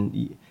 And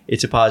then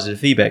it's a positive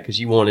feedback because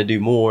you want to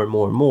do more and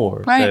more and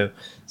more. Right.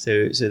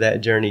 So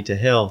that journey to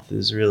health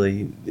is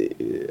really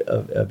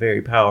a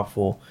very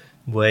powerful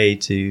way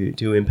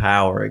to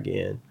empower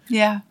again.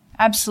 Yeah,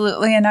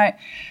 absolutely. And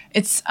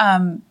it's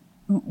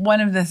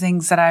one of the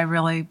things that I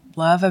really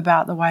love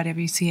about the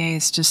YWCA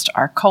is just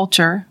our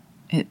culture.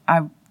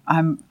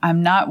 I'm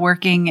not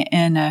working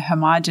in a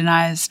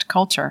homogenized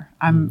culture.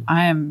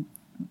 I am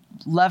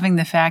loving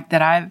the fact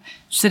that I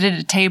sit at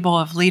a table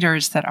of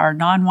leaders that are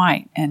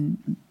non-white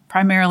and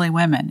primarily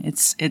women.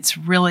 It's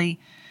really,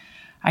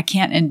 I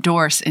can't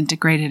endorse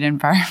integrated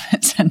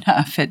environments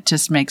enough. It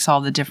just makes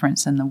all the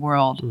difference in the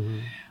world.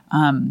 Mm-hmm.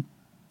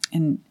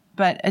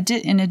 But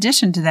in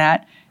addition to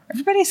that,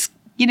 everybody's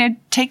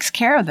takes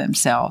care of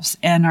themselves.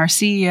 And our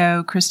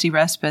CEO, Christy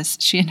Respis,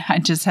 she and I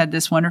just had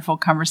this wonderful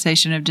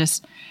conversation of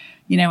just,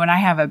 when I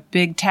have a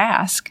big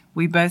task,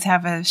 we both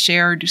have a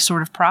shared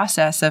sort of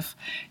process of,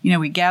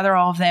 we gather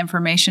all of the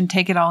information,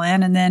 take it all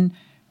in, and then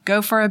go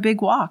for a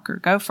big walk or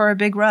go for a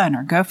big run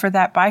or go for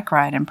that bike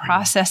ride and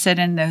process it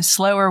in those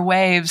slower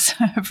waves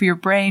of your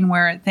brain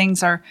where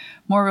things are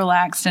more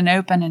relaxed and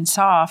open and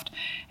soft.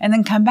 And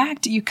then come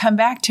back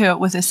to it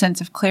with a sense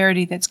of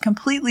clarity that's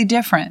completely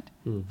different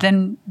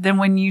than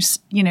when you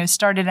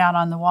started out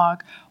on the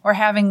walk or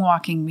having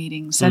walking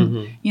meetings.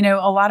 And,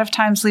 a lot of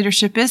times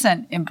leadership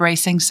isn't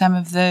embracing some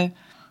of the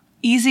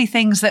easy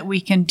things that we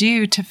can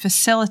do to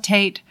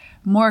facilitate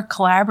more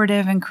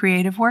collaborative and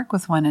creative work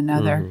with one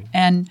another.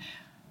 And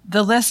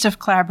the list of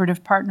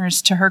collaborative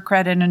partners, to her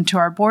credit and to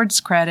our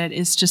board's credit,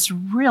 is just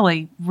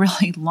really,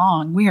 really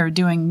long. We are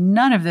doing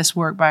none of this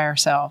work by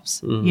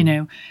ourselves.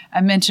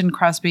 I mentioned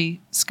Crosby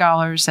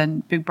Scholars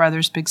and Big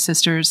Brothers Big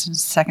Sisters and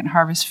Second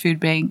Harvest Food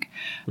Bank.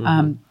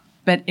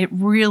 But it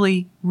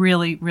really,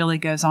 really, really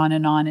goes on.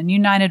 And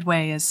United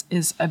Way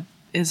is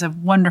a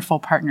wonderful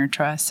partner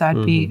to us. I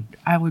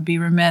would be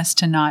remiss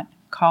to not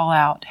call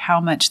out how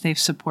much they've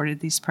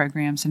supported these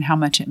programs and how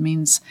much it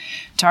means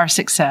to our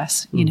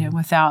success.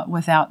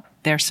 Without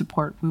their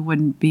support, we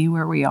wouldn't be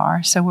where we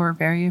are. So we're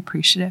very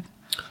appreciative.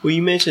 Well,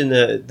 you mentioned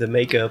the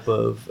makeup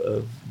of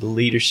the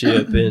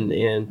leadership,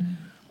 and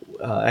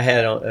I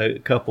had a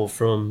couple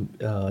from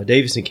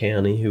Davidson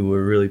County who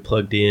were really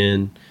plugged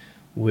in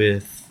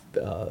with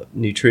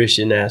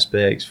nutrition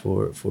aspects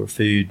for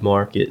food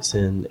markets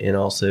and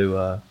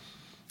also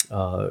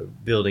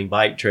building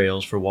bike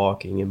trails for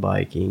walking and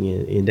biking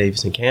in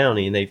Davidson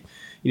County. And they've,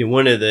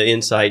 one of the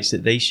insights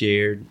that they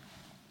shared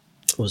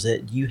was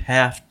that you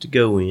have to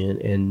go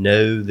in and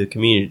know the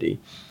community.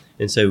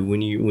 And so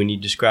when you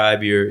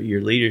describe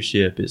your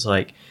leadership, it's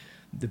like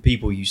the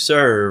people you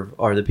serve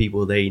are the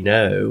people they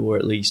know, or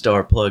at least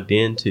are plugged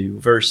into,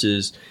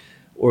 versus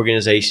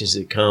organizations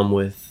that come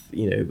with,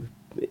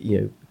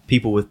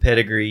 people with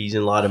pedigrees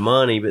and a lot of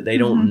money, but they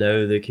don't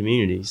know the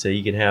community. So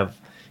you can have,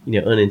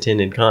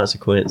 unintended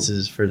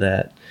consequences for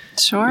that,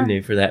 sure,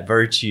 for that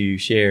virtue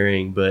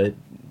sharing, but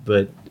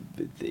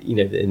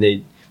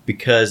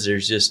because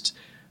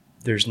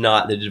there's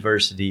not the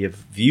diversity of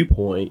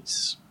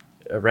viewpoints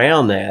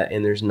around that,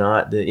 and there's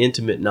not the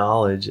intimate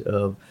knowledge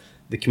of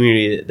the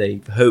community that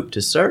they hope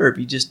to serve,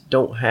 you just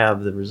don't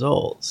have the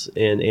results.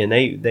 And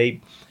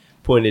they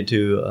pointed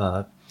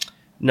to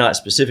not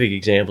specific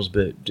examples,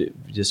 but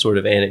just sort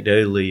of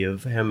anecdotally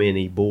of how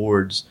many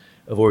boards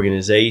of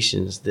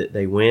organizations that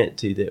they went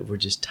to that were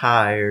just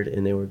tired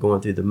and they were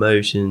going through the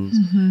motions,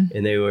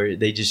 and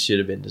they just should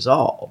have been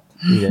dissolved.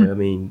 I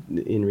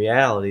mean, in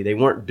reality, they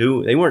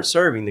weren't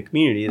serving the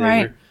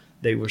community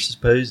they were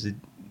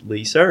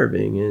supposedly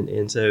serving,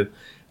 and so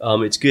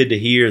it's good to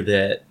hear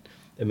that.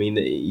 I mean,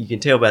 you can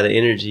tell by the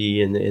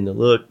energy and the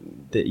look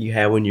that you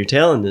have when you're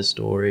telling this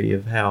story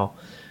of how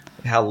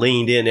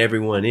leaned in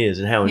everyone is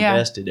and how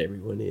invested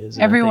everyone is.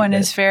 And everyone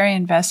is very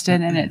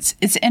invested, and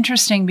it's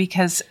interesting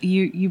because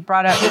you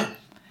brought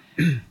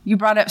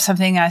up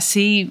something I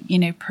see,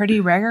 pretty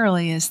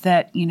regularly, is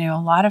that,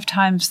 a lot of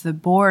times the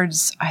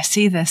boards, I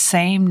see the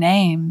same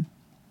name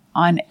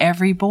on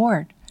every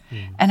board.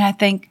 And I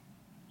think,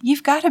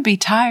 you've got to be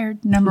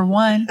tired, number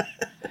one.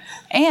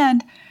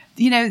 And,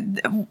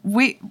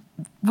 we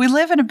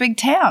live in a big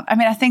town. I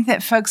mean, I think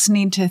that folks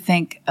need to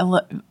think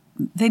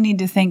they need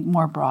to think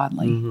more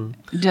broadly,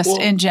 just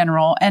Well, in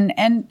general. And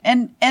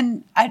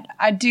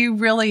I do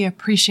really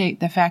appreciate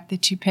the fact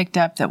that you picked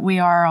up that we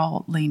are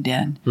all leaned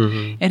in.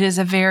 It is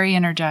a very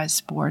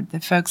energized board. The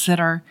folks that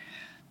are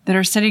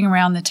sitting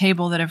around the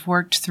table that have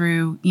worked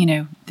through,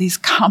 these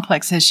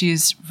complex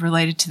issues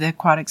related to the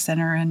aquatic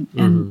center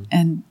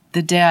and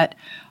the debt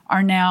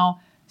are now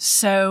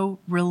so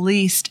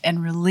released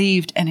and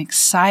relieved and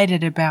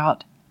excited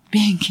about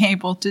being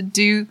able to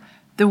do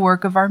the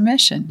work of our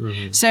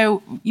mission.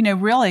 So,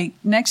 really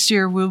next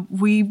year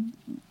we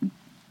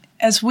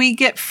as we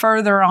get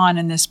further on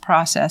in this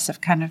process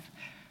of kind of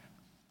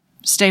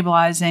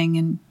stabilizing,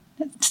 and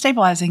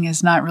stabilizing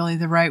is not really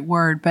the right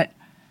word, but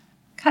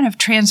kind of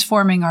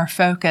transforming our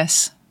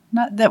focus.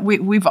 Not that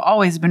we've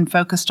always been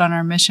focused on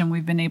our mission.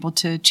 We've been able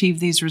to achieve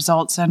these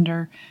results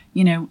under,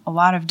 a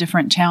lot of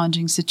different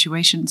challenging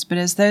situations. But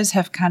as those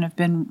have kind of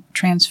been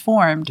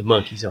transformed, the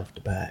monkey's off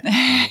the back.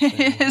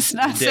 It's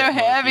not so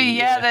heavy.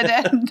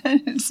 Yeah,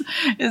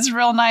 it's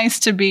real nice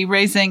to be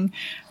raising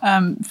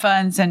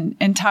funds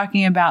and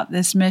talking about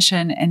this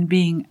mission and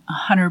being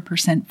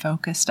 100%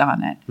 focused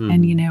on it.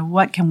 And,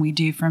 what can we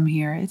do from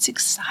here? It's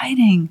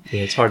exciting.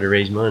 Yeah, it's hard to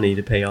raise money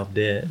to pay off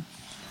debt.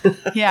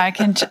 Yeah, I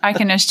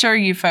can assure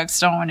you folks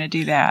don't want to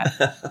do that.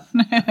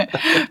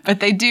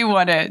 But they do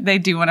want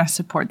to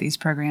support these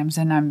programs,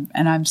 and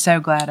I'm so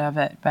glad of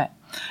it. But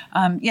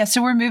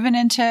so we're moving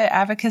into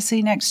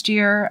advocacy next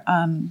year.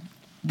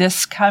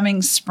 This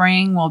coming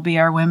spring will be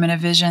our Women of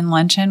Vision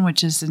Luncheon,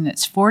 which is in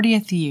its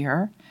 40th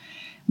year.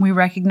 We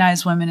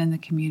recognize women in the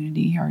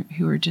community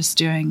who are just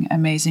doing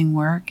amazing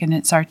work, and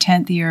it's our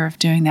 10th year of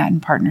doing that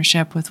in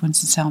partnership with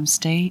Winston-Salem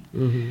State.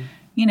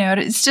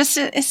 It's just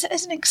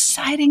it's an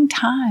exciting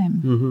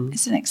time.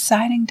 It's an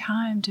exciting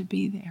time to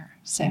be there.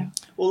 So,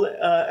 well,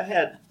 I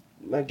had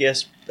my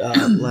guest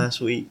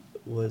last week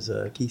was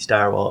Keith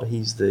Steyerwalt.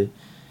 He's the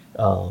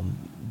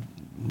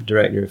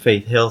director of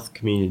Faith Health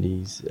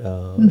Communities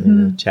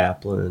and a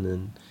chaplain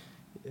and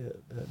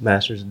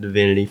Master's of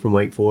Divinity from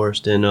Wake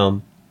Forest.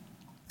 And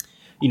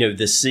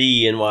the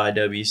C in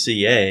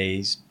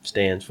YWCA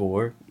stands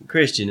for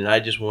Christian. And I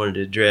just wanted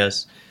to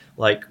address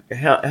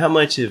how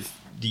much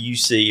do you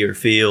see or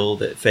feel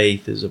that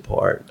faith is a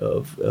part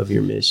of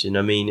your mission?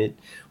 I mean,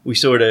 we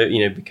sort of,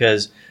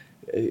 because,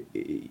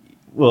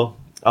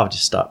 I'll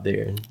just stop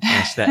there and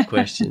ask that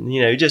question.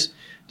 Just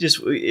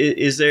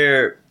is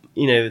there,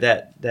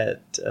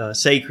 that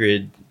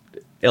sacred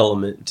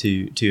element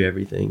to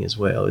everything as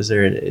well? Is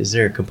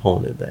there a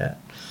component of that?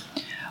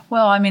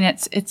 Well, I mean,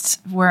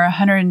 we're a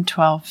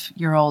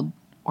 112-year-old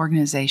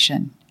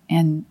organization,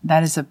 and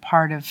that is a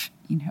part of,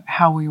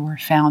 how we were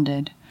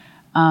founded.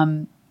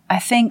 I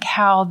think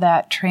how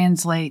that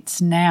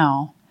translates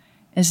now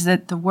is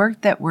that the work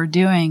that we're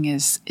doing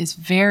is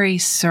very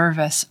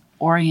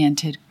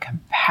service-oriented,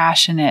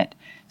 compassionate,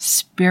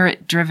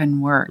 spirit-driven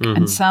work.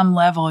 On some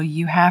level,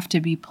 you have to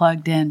be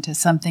plugged into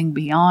something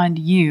beyond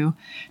you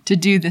to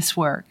do this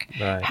work.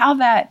 Right. How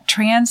that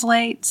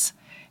translates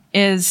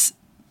is,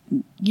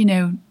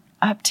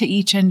 up to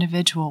each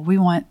individual. We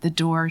want the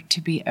door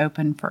to be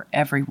open for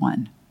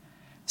everyone.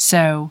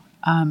 So,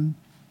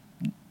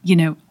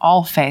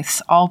 all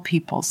faiths, all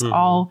peoples,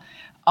 all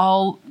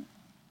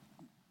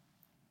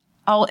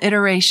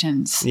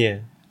iterations. Yeah.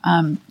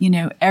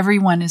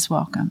 Everyone is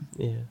welcome.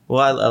 Yeah.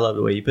 Well, I love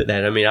the way you put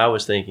that. I mean, I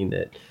was thinking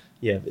that,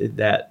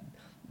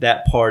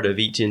 that part of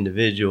each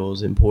individual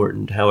is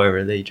important,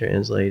 however they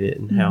translate it,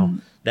 and how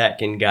that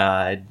can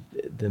guide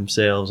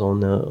themselves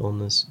on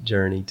this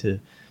journey to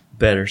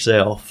better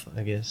self,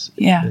 I guess.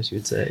 Yeah. As you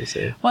would say.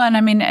 So. Well, and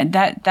I mean,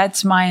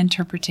 that's my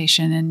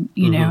interpretation. And,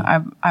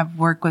 I've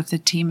worked with a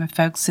team of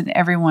folks, and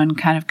everyone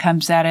kind of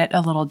comes at it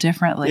a little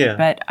differently. Yeah.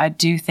 But I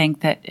do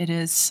think that it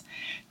is,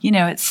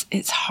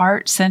 it's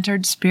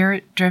heart-centered,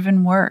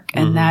 spirit-driven work.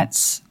 And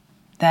that's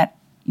that,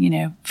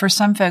 for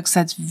some folks,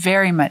 that's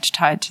very much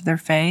tied to their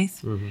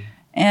faith.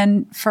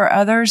 And for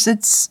others,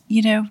 it's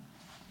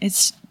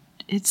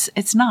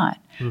not.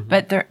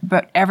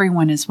 But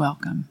everyone is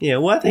welcome. Yeah,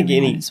 well, I think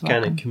Everyone any is kind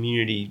of welcome.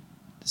 community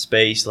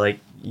space like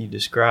you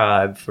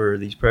described for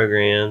these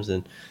programs,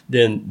 and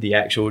then the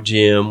actual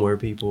gym where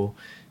people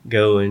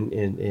go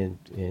and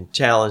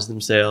challenge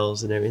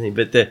themselves and everything.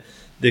 But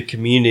the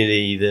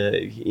community,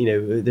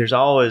 there's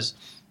always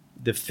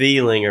the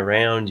feeling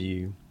around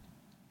you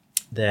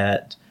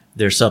that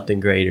there's something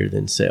greater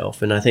than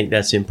self. And I think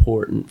that's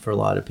important for a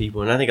lot of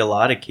people. And I think a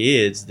lot of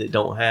kids that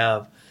don't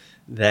have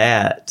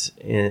that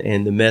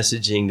and the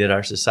messaging that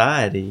our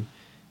society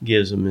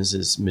gives them is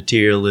this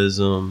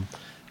materialism,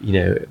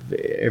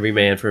 every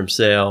man for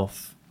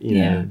himself,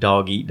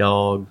 dog eat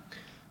dog,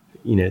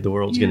 the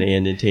world's going to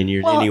end in 10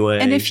 years anyway.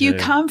 And if you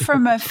come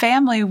from a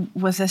family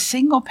with a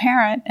single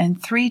parent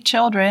and 3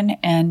 children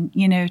and,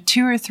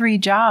 2 or 3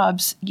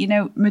 jobs,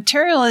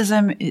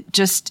 materialism, it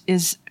just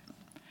is,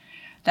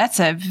 that's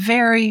a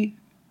very,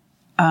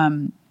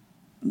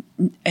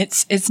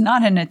 it's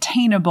not an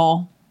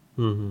attainable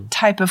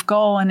type of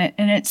goal, and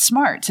it's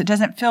smart. It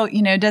doesn't feel,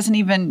 it doesn't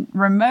even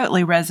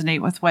remotely resonate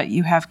with what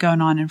you have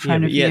going on in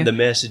front of you. Yeah, the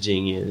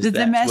messaging is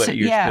that's what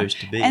you're supposed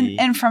to be.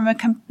 And from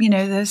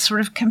the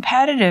sort of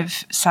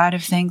competitive side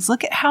of things,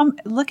 look at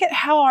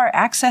how our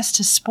access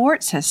to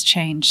sports has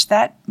changed.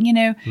 That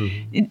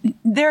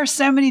there are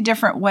so many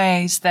different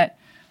ways that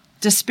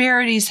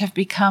disparities have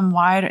become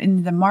wider,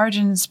 and the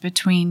margins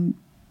between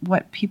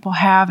what people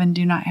have and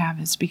do not have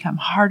has become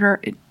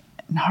harder and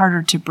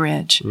harder to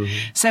bridge.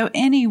 So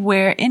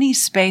any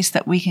space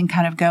that we can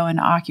kind of go and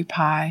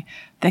occupy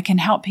that can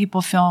help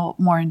people feel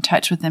more in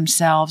touch with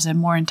themselves and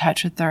more in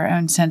touch with their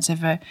own sense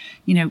of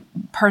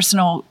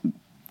personal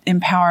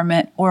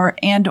empowerment or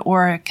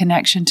a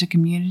connection to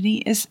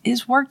community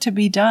is work to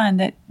be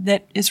done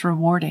that is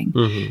rewarding.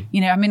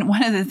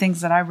 One of the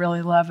things that I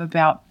really love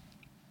about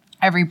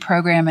every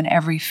program and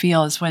every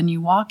field is when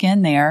you walk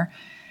in there,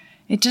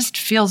 it just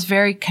feels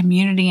very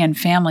community and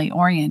family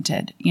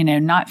oriented,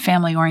 not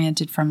family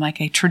oriented from like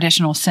a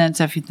traditional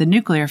sense of the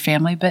nuclear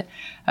family, but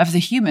of the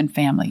human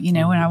family.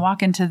 When I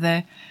walk into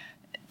the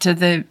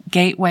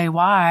Gateway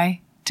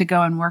Y to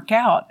go and work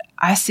out,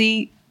 I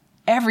see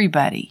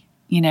everybody.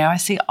 I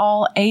see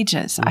all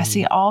ages. I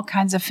see all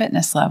kinds of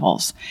fitness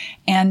levels.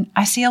 And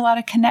I see a lot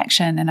of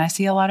connection. And I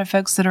see a lot of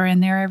folks that are in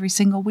there every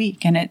single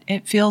week. And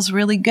it feels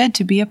really good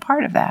to be a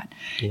part of that.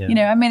 Yeah.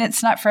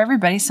 It's not for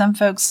everybody. Some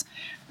folks,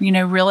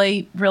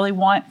 really, really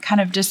want kind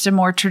of just a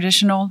more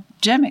traditional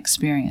gym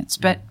experience.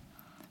 But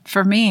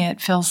for me, it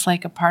feels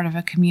like a part of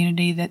a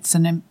community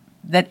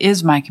that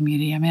is my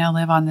community. I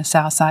live on the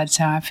South Side,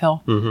 so I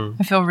feel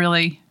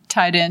really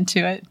tied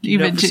into it.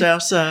 Even the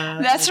South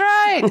Side. That's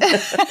right.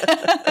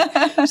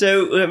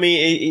 So,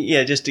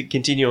 just to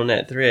continue on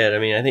that thread,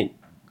 I think,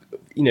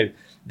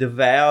 the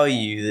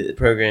value that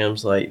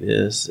programs like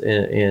this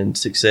and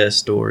success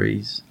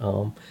stories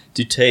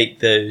to take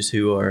those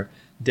who are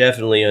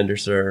definitely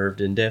underserved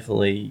and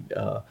definitely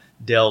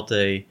dealt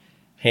a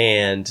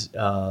hand,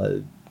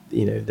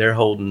 they're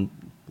holding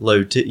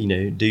low,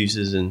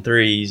 deuces and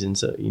threes. And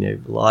so, a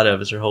lot of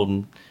us are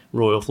holding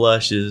royal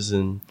flushes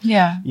and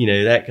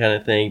that kind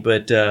of thing.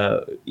 But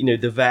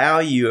the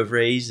value of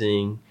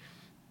raising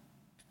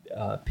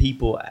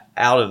people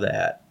out of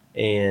that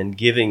and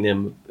giving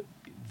them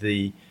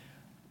the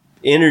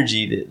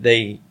energy that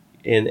they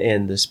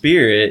and the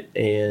spirit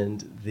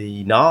and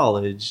the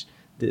knowledge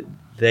that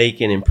they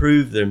can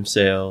improve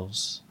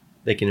themselves,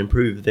 they can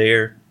improve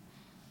their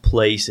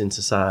place in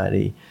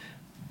society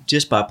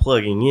just by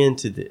plugging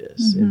into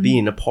this and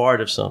being a part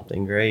of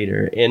something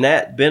greater, and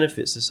that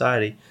benefits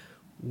society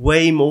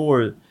way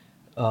more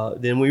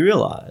than we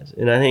realize.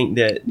 And I think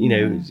that,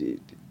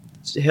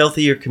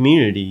 healthier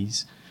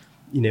communities,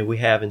 we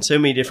have in so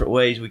many different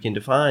ways we can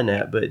define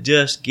that, but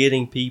just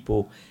getting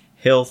people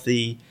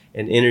healthy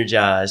and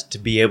energized to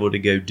be able to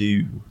go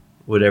do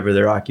whatever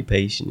their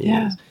occupation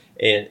is.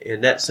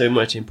 And that's so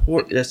much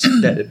important.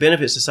 That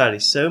benefits society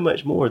so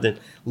much more than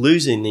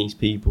losing these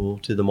people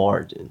to the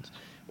margins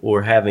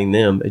or having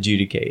them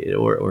adjudicated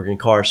or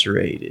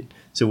incarcerated.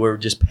 So we're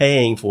just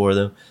paying for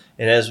them.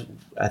 And as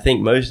I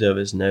think most of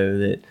us know,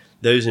 that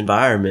those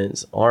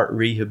environments aren't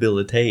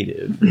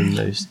rehabilitative in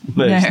most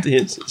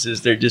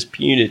instances. They're just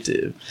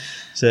punitive.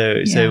 So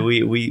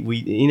we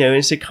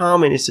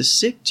it's a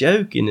sick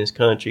joke in this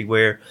country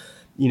where,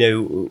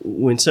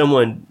 when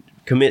someone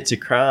commits a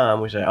crime,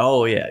 we say,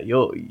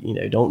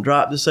 don't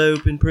drop the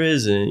soap in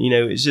prison.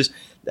 It's just,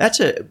 that's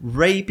a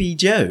rapey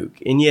joke.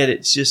 And yet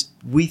it's just,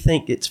 we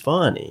think it's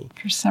funny.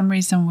 For some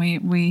reason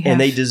we have, and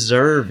they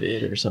deserve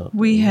it or something.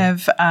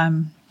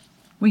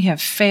 We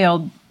have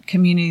failed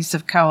communities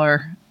of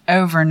color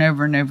over and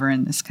over and over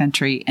in this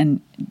country.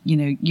 And,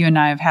 you and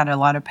I have had a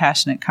lot of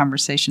passionate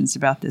conversations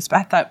about this, but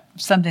I thought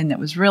something that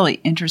was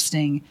really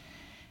interesting,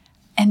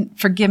 and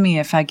forgive me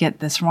if I get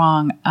this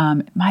wrong,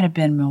 it might have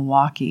been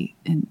Milwaukee,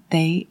 and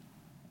they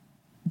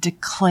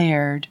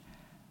declared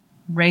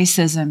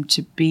racism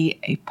to be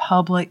a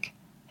public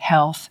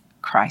health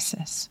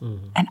crisis.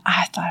 And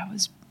I thought it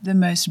was the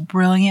most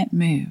brilliant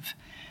move,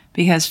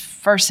 because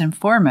first and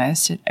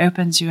foremost, it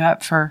opens you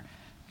up for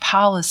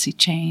policy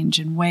change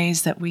in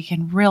ways that we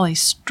can really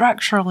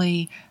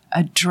structurally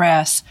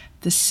address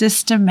the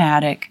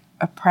systematic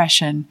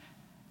oppression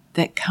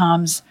that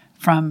comes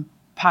from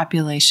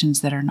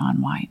populations that are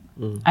non-white.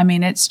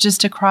 It's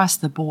just across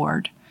the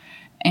board.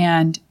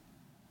 And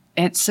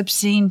it's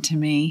obscene to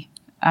me.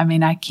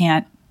 I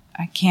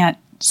can't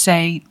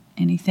say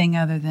anything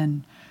other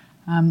than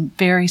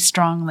very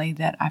strongly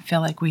that I feel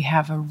like we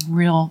have a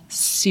real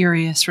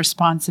serious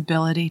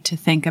responsibility to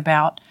think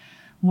about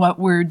what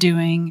we're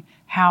doing,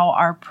 how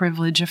our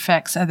privilege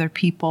affects other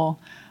people,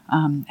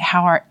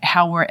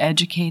 how we're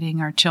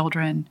educating our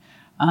children.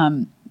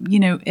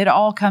 It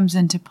all comes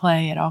into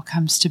play. It all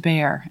comes to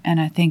bear.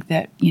 And I think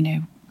that,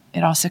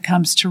 it also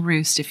comes to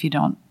roost if you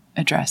don't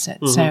address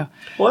it. So,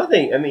 well, I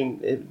think,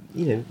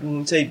 when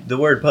we say the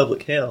word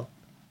public health,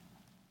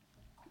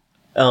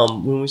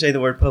 the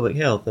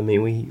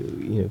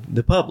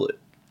public.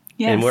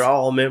 Yes. And we're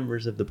all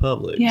members of the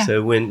public. Yeah.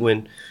 So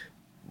when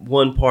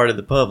one part of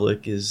the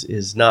public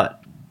is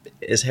not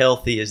as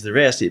healthy as the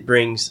rest, it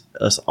brings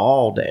us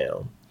all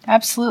down.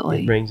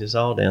 Absolutely. It brings us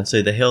all down.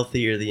 So the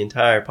healthier the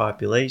entire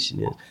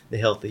population is, the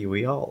healthier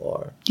we all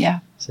are. Yeah.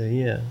 So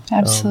yeah.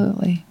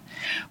 Absolutely.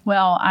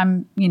 Well,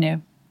 I'm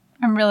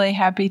really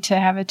happy to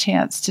have a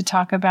chance to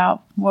talk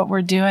about what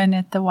we're doing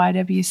at the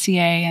YWCA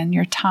and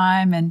your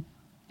time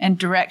and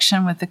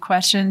direction with the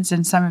questions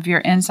and some of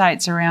your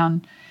insights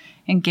around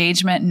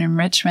engagement and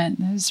enrichment.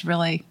 It was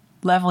really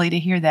lovely to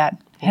hear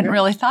that. Hadn't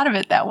really thought of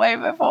it that way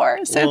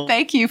before. So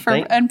thank you for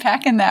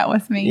unpacking that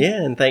with me.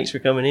 Yeah, and thanks for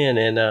coming in.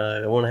 And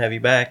I want to have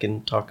you back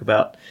and talk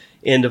about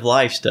end of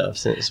life stuff,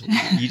 since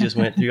you just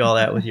went through all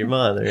that with your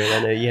mother. And I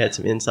know you had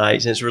some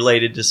insights, and it's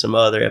related to some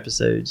other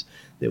episodes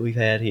that we've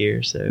had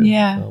here. So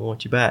I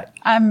want you back.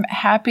 I'm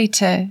happy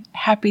to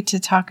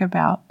talk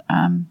about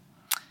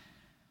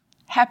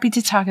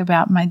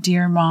my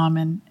dear mom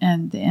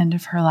and the end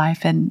of her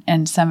life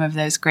and some of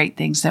those great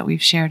things that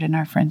we've shared in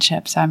our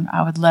friendships.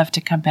 I would love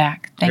to come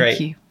back. Thank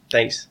you.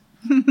 Thanks.